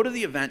 I'll go to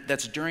the event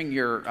that's during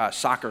your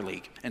soccer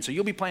league. And so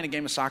you'll be playing a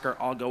game of soccer.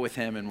 I'll go with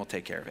him and we'll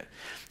take care of it.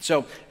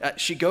 So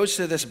she goes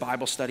to this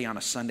Bible study on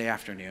a Sunday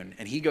afternoon,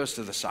 and he goes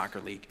to the soccer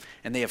league,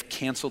 and they have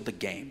canceled the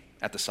game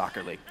at the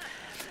soccer league.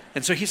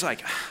 And so he's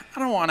like, I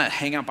don't want to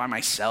hang out by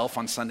myself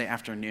on Sunday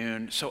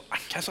afternoon, so I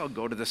guess I'll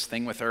go to this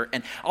thing with her,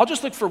 and I'll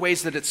just look for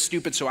ways that it's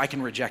stupid so I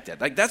can reject it.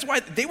 Like, that's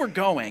why they were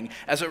going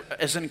as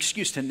an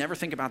excuse to never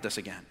think about this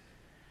again.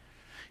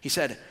 He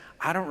said,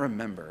 I don't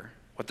remember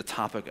what the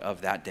topic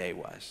of that day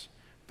was,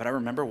 but I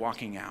remember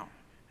walking out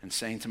and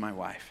saying to my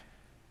wife,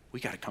 we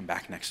got to come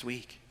back next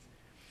week.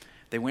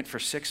 They went for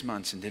 6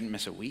 months and didn't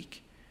miss a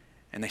week,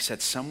 and they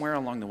said somewhere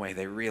along the way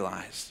they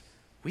realized,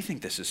 we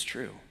think this is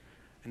true,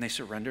 and they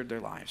surrendered their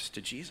lives to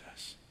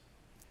Jesus.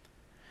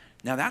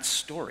 Now that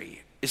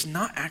story is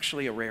not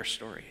actually a rare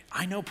story.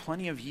 I know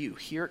plenty of you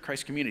here at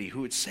Christ Community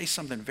who would say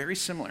something very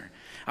similar.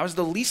 I was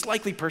the least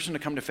likely person to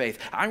come to faith.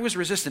 I was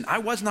resistant. I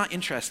was not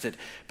interested.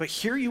 But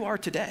here you are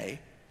today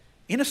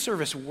in a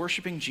service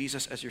worshiping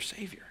Jesus as your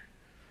Savior.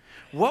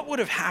 What would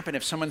have happened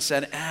if someone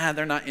said,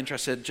 they're not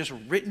interested, just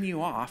written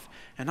you off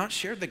and not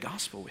shared the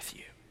gospel with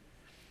you?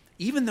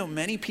 Even though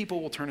many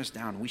people will turn us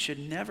down, we should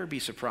never be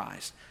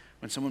surprised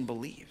when someone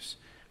believes,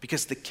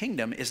 because the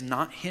kingdom is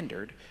not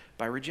hindered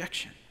by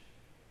rejection.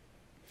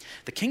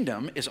 The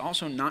kingdom is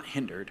also not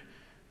hindered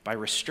by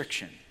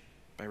restriction.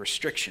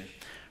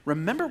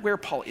 Remember where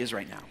Paul is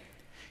right now.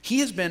 He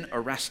has been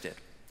arrested.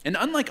 And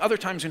unlike other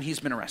times when he's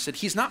been arrested,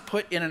 he's not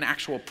put in an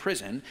actual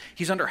prison.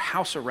 He's under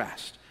house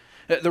arrest.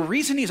 The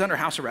reason he's under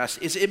house arrest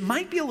is it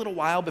might be a little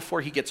while before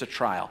he gets a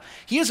trial.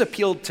 He has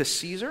appealed to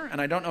Caesar,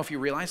 and I don't know if you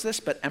realize this,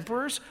 but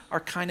emperors are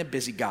kind of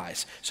busy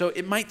guys. So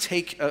it might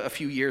take a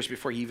few years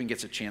before he even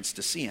gets a chance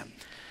to see him.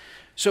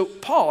 So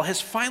Paul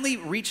has finally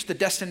reached the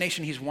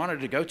destination he's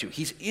wanted to go to.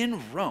 He's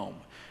in Rome,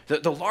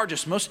 the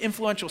largest, most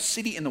influential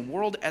city in the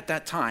world at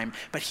that time,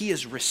 but he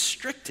is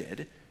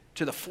restricted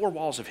to the four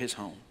walls of his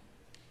home.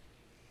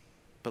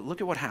 But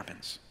look at what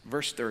happens.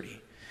 Verse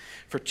 30.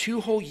 For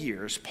 2 whole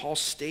years, Paul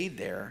stayed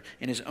there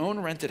in his own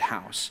rented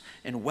house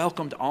and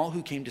welcomed all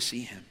who came to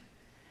see him.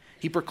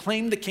 He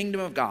proclaimed the kingdom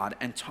of God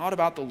and taught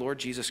about the Lord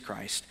Jesus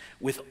Christ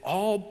with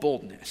all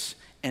boldness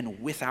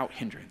and without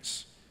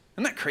hindrance.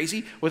 Isn't that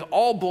crazy? With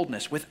all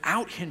boldness,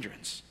 without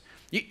hindrance.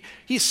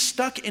 He's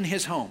stuck in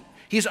his home.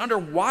 He's under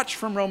watch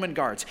from Roman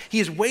guards. He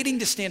is waiting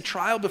to stand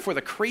trial before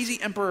the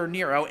crazy Emperor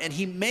Nero, and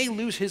he may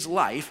lose his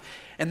life.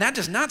 And that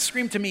does not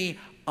scream to me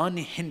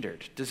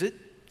unhindered, does it?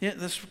 Yeah,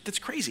 that's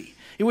crazy.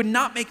 It would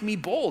not make me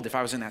bold if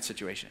I was in that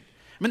situation.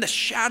 I'm in the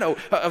shadow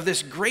of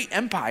this great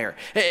empire,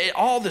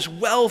 all this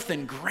wealth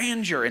and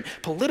grandeur and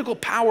political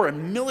power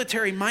and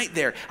military might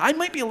there. I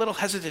might be a little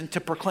hesitant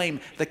to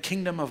proclaim the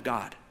kingdom of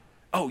God.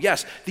 Oh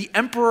yes, the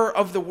emperor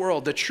of the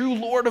world, the true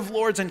Lord of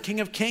lords and King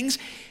of kings,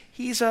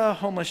 he's a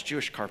homeless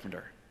Jewish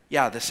carpenter.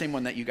 Yeah, the same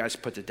one that you guys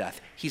put to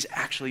death. He's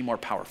actually more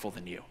powerful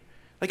than you.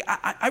 Like,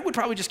 I would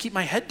probably just keep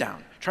my head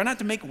down, try not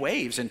to make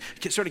waves and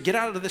sort of get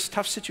out of this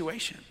tough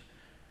situation.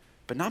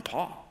 But not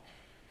Paul.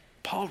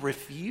 Paul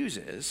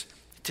refuses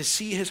to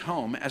see his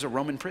home as a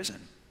Roman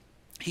prison.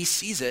 He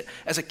sees it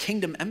as a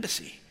kingdom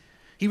embassy.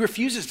 He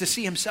refuses to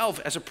see himself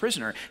as a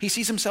prisoner. He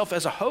sees himself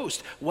as a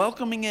host,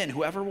 welcoming in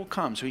whoever will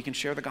come so he can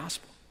share the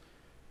gospel.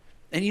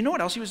 And you know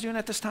what else he was doing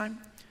at this time?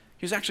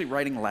 He was actually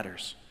writing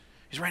letters.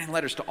 He's writing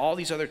letters to all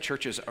these other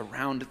churches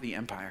around the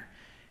empire.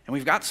 And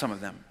we've got some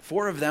of them.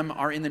 4 of them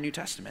are in the New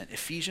Testament: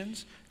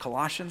 Ephesians,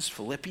 Colossians,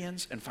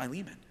 Philippians, and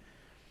Philemon.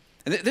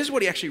 And this is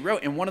what he actually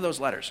wrote in one of those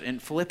letters, in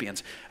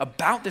Philippians,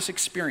 about this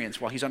experience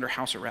while he's under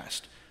house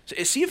arrest. So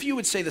see if you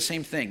would say the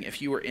same thing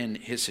if you were in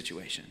his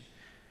situation.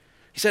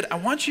 He said, "I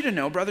want you to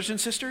know, brothers and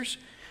sisters,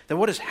 that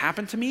what has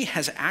happened to me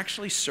has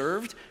actually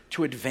served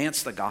to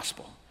advance the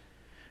gospel.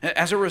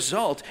 As a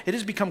result, it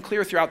has become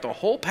clear throughout the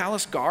whole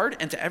palace guard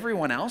and to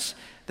everyone else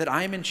that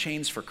I am in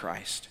chains for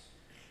Christ.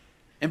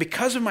 And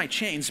because of my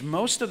chains,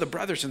 most of the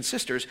brothers and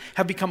sisters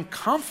have become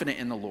confident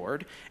in the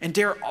Lord and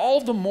dare all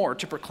the more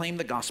to proclaim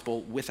the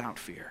gospel without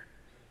fear."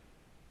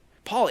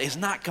 Paul is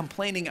not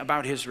complaining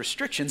about his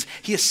restrictions.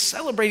 He is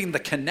celebrating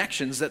the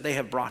connections that they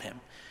have brought him.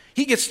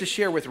 He gets to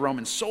share with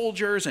Roman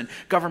soldiers and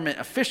government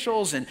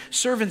officials and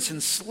servants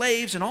and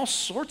slaves and all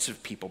sorts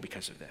of people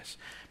because of this.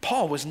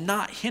 Paul was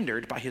not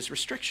hindered by his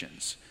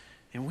restrictions,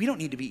 and we don't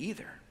need to be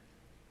either.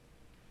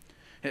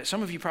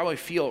 Some of you probably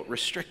feel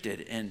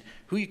restricted in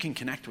who you can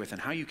connect with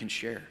and how you can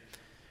share.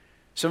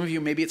 Some of you,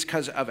 maybe it's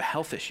because of a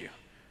health issue.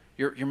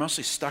 You're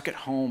mostly stuck at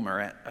home or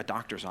at a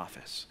doctor's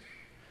office.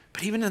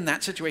 But even in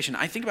that situation,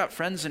 I think about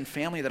friends and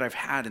family that I've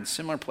had in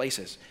similar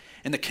places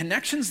and the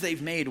connections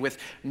they've made with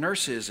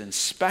nurses and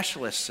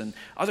specialists and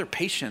other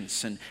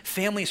patients and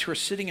families who are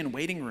sitting in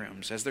waiting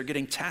rooms as they're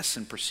getting tests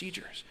and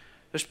procedures.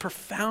 There's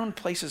profound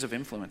places of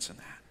influence in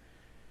that.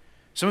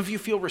 Some of you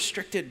feel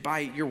restricted by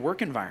your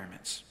work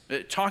environments.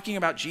 Talking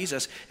about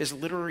Jesus is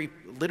literally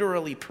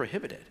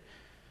prohibited.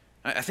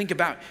 I think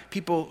about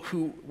people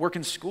who work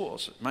in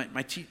schools.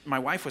 My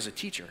wife was a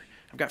teacher.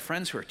 I've got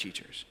friends who are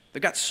teachers.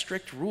 They've got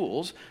strict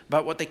rules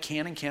about what they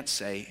can and can't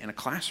say in a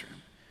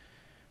classroom.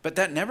 But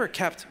that never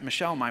kept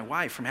Michelle, my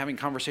wife, from having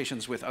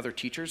conversations with other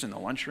teachers in the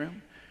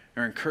lunchroom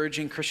or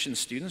encouraging Christian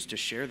students to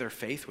share their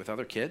faith with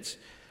other kids.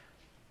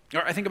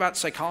 Or I think about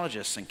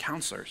psychologists and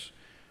counselors.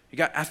 You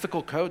got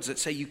ethical codes that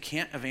say you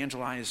can't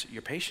evangelize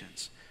your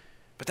patients.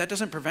 But that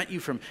doesn't prevent you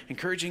from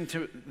encouraging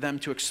them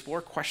to explore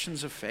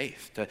questions of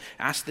faith, to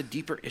ask the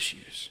deeper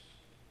issues.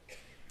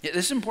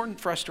 This is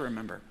important for us to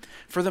remember.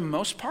 For the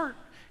most part,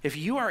 if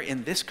you are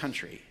in this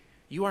country,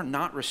 you are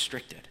not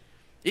restricted.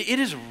 It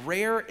is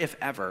rare, if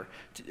ever,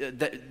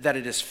 that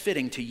it is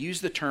fitting to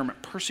use the term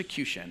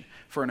persecution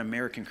for an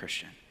American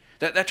Christian.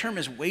 That term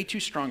is way too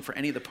strong for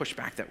any of the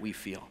pushback that we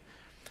feel.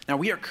 Now,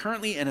 we are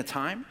currently in a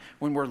time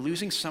when we're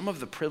losing some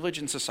of the privilege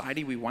in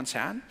society we once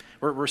had.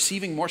 We're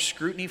receiving more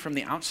scrutiny from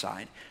the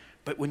outside.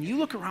 But when you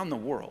look around the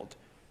world,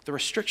 the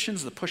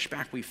restrictions, the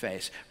pushback we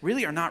face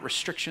really are not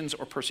restrictions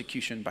or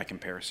persecution by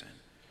comparison.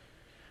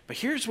 But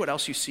here's what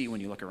else you see when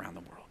you look around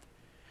the world.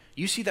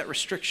 You see that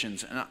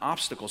restrictions and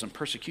obstacles and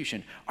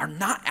persecution are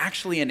not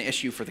actually an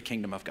issue for the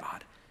kingdom of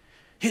God.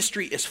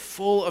 History is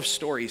full of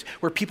stories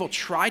where people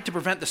tried to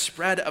prevent the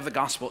spread of the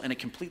gospel and it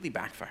completely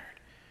backfired.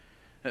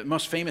 The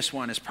most famous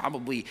one is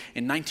probably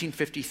in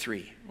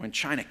 1953 when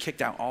China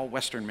kicked out all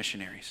Western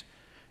missionaries.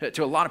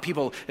 To a lot of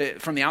people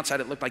from the outside,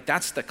 it looked like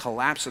that's the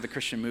collapse of the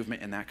Christian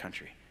movement in that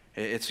country.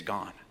 It's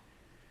gone.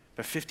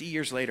 But 50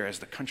 years later, as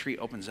the country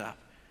opens up,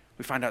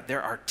 we find out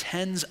there are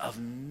tens of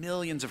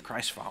millions of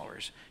Christ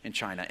followers in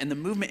China. And the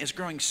movement is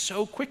growing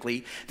so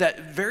quickly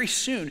that very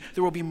soon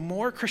there will be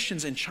more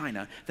Christians in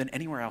China than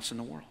anywhere else in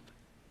the world.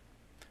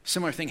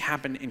 Similar thing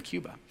happened in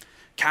Cuba.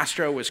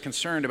 Castro was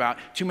concerned about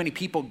too many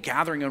people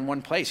gathering in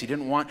one place. He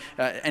didn't want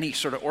any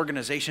sort of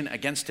organization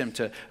against him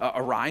to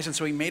arise, and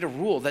so he made a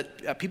rule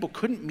that people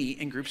couldn't meet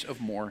in groups of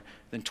more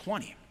than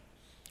 20.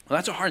 Well,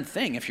 that's a hard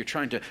thing if you're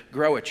trying to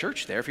grow a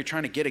church there. If you're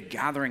trying to get a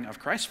gathering of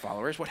Christ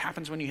followers, what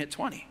happens when you hit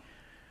 20?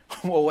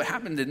 Well, what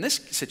happened in this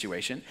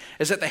situation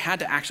is that they had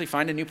to actually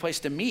find a new place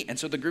to meet, and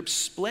so the group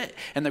split,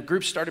 and the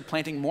group started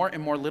planting more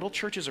and more little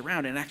churches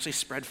around, and it actually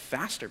spread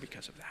faster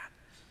because of that.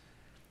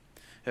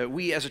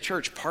 We as a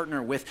church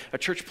partner with a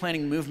church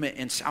planting movement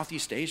in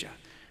Southeast Asia.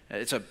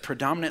 It's a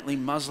predominantly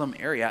Muslim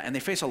area, and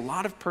they face a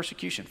lot of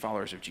persecution,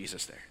 followers of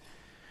Jesus there.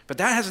 But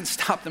that hasn't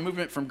stopped the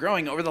movement from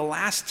growing. Over the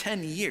last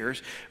 10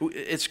 years,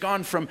 it's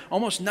gone from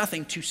almost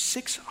nothing to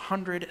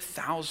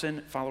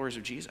 600,000 followers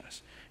of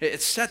Jesus.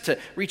 It's set to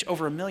reach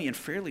over 1 million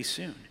fairly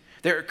soon.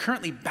 They're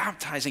currently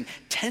baptizing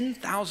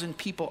 10,000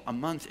 people a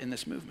month in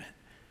this movement.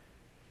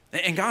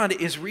 And God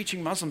is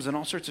reaching Muslims in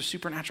all sorts of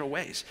supernatural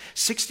ways.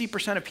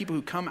 60% of people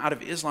who come out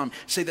of Islam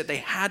say that they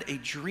had a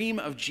dream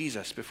of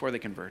Jesus before they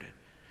converted.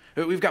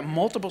 We've got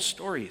multiple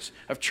stories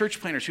of church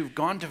planters who've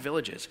gone to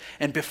villages,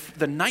 and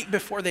the night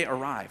before they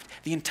arrived,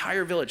 the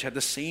entire village had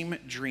the same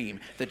dream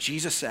that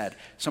Jesus said,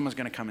 someone's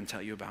going to come and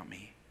tell you about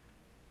me.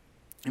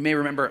 You may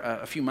remember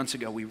a few months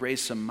ago, we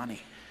raised some money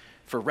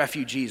for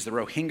refugees, the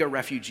Rohingya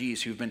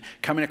refugees who've been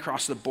coming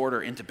across the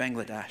border into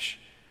Bangladesh.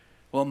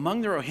 Well,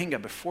 among the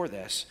Rohingya before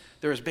this,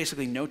 there was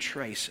basically no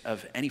trace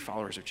of any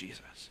followers of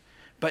Jesus.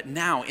 But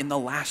now, in the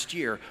last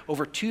year,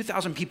 over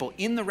 2,000 people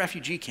in the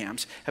refugee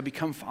camps have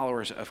become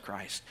followers of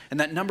Christ. And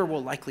that number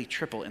will likely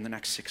triple in the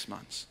next 6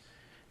 months.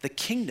 The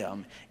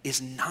kingdom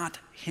is not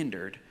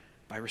hindered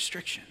by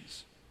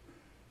restrictions.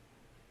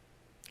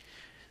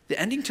 The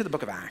ending to the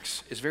book of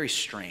Acts is very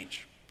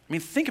strange. I mean,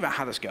 think about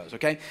how this goes,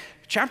 okay?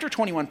 Chapter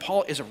 21,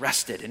 Paul is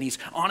arrested and he's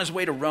on his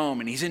way to Rome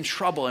and he's in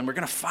trouble, and we're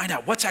going to find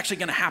out what's actually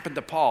going to happen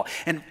to Paul.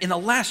 And in the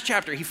last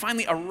chapter, he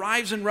finally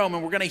arrives in Rome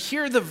and we're going to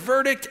hear the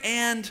verdict,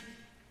 and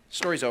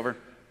story's over.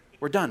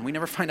 We're done. We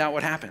never find out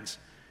what happens.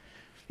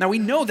 Now, we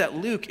know that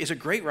Luke is a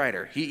great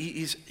writer.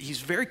 He's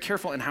very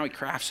careful in how he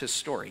crafts his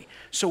story.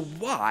 So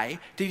why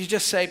did he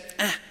just say,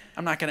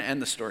 I'm not going to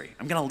end the story.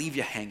 I'm going to leave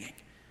you hanging?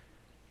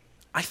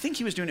 I think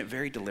he was doing it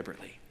very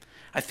deliberately.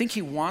 I think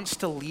he wants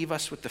to leave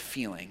us with the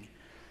feeling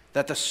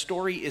that the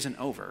story isn't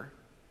over,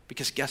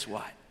 because guess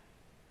what?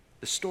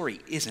 The story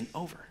isn't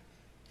over.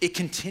 It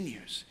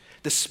continues.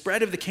 The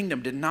spread of the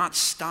kingdom did not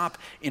stop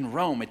in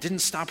Rome. It didn't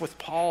stop with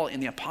Paul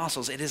and the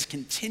apostles. It has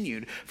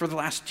continued for the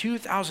last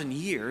 2,000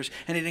 years,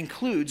 and it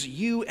includes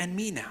you and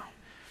me now.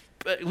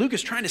 But Luke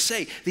is trying to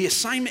say the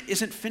assignment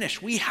isn't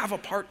finished. We have a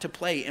part to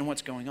play in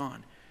what's going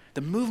on.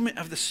 The movement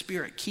of the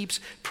Spirit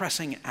keeps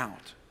pressing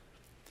out.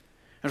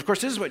 And of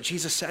course, this is what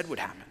Jesus said would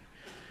happen.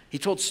 He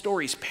told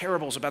stories,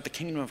 parables about the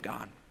kingdom of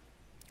God.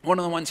 One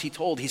of the ones he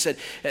told, he said,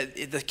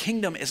 the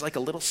kingdom is like a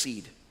little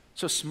seed,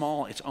 so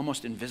small it's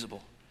almost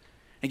invisible.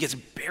 It gets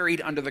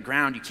buried under the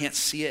ground. You can't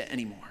see it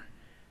anymore.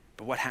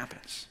 But what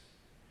happens?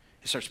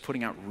 It starts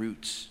putting out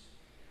roots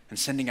and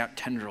sending out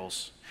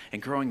tendrils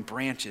and growing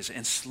branches,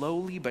 and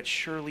slowly but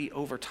surely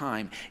over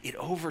time, it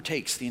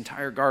overtakes the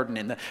entire garden,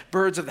 and the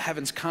birds of the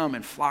heavens come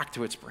and flock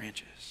to its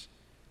branches.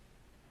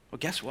 Well,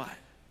 guess what?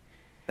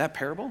 That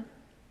parable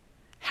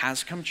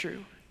has come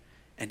true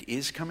and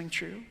is coming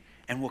true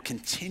and will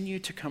continue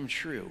to come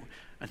true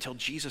until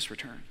Jesus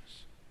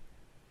returns.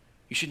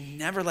 You should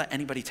never let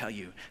anybody tell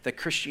you that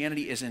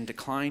Christianity is in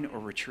decline or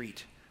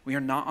retreat. We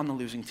are not on the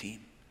losing team.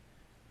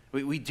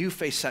 We do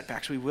face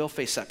setbacks. We will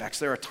face setbacks.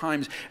 There are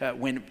times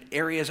when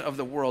areas of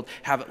the world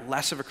have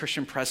less of a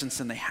Christian presence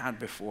than they had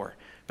before,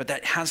 but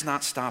that has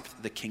not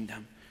stopped the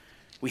kingdom.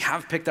 We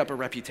have picked up a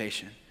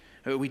reputation.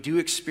 We do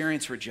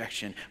experience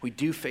rejection. We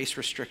do face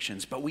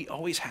restrictions, but we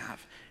always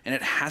have, and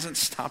it hasn't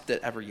stopped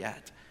it ever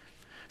yet.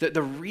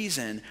 The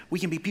reason we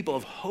can be people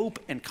of hope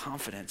and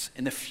confidence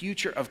in the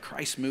future of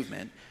Christ's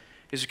movement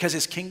is because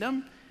his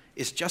kingdom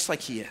is just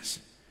like he is.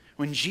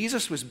 When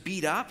Jesus was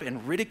beat up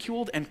and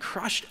ridiculed and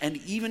crushed and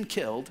even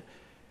killed,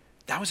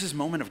 that was his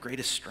moment of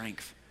greatest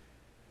strength.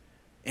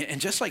 And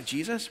just like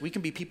Jesus, we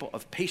can be people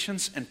of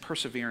patience and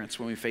perseverance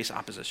when we face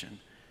opposition.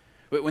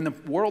 When the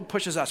world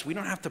pushes us, we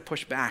don't have to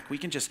push back. We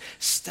can just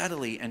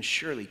steadily and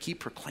surely keep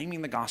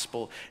proclaiming the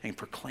gospel and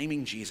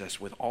proclaiming Jesus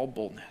with all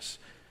boldness.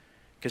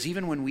 Because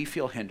even when we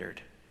feel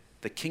hindered,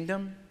 the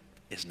kingdom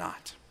is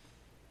not.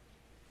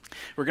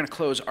 We're going to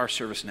close our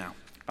service now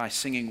by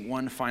singing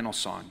one final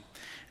song.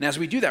 And as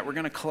we do that, we're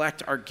going to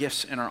collect our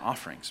gifts and our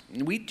offerings.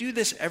 And we do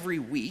this every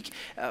week,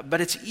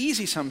 but it's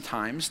easy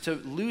sometimes to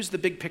lose the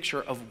big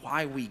picture of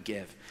why we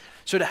give.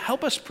 So to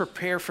help us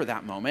prepare for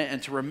that moment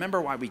and to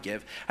remember why we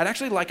give, I'd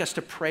actually like us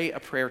to pray a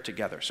prayer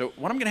together. So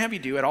what I'm going to have you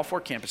do at all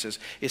 4 campuses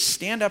is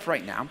stand up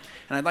right now,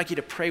 and I'd like you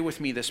to pray with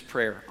me this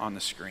prayer on the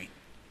screen.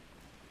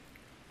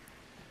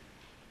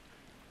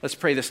 Let's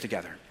pray this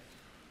together.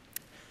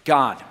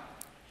 God,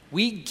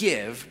 we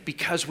give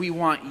because we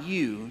want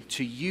you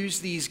to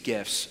use these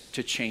gifts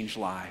to change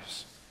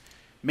lives.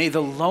 May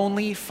the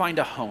lonely find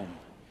a home.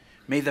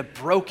 May the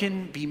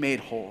broken be made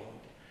whole.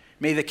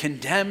 May the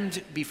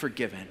condemned be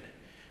forgiven.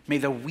 May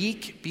the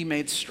weak be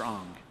made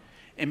strong.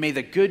 And may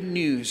the good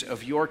news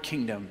of your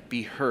kingdom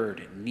be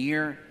heard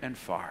near and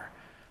far.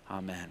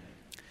 Amen.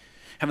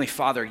 Heavenly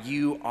Father,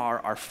 you are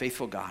our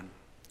faithful God.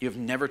 You have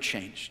never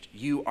changed.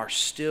 You are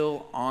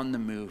still on the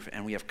move,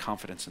 and we have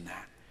confidence in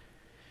that.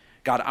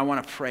 God, I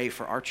want to pray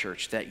for our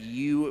church that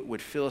you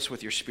would fill us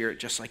with your Spirit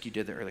just like you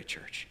did the early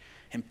church.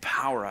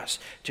 Empower us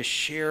to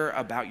share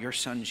about your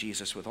Son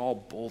Jesus with all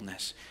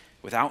boldness,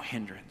 without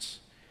hindrance.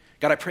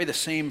 God, I pray the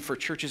same for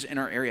churches in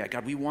our area.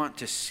 God, we want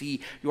to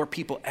see your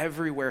people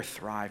everywhere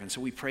thrive. And so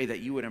we pray that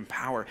you would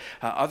empower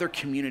other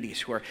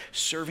communities who are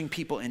serving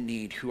people in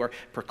need, who are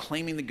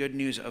proclaiming the good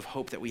news of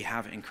hope that we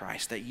have in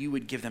Christ, that you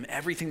would give them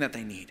everything that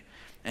they need,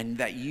 and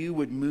that you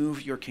would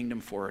move your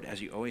kingdom forward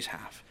as you always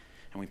have.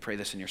 And we pray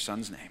this in your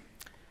Son's name.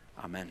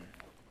 Amen.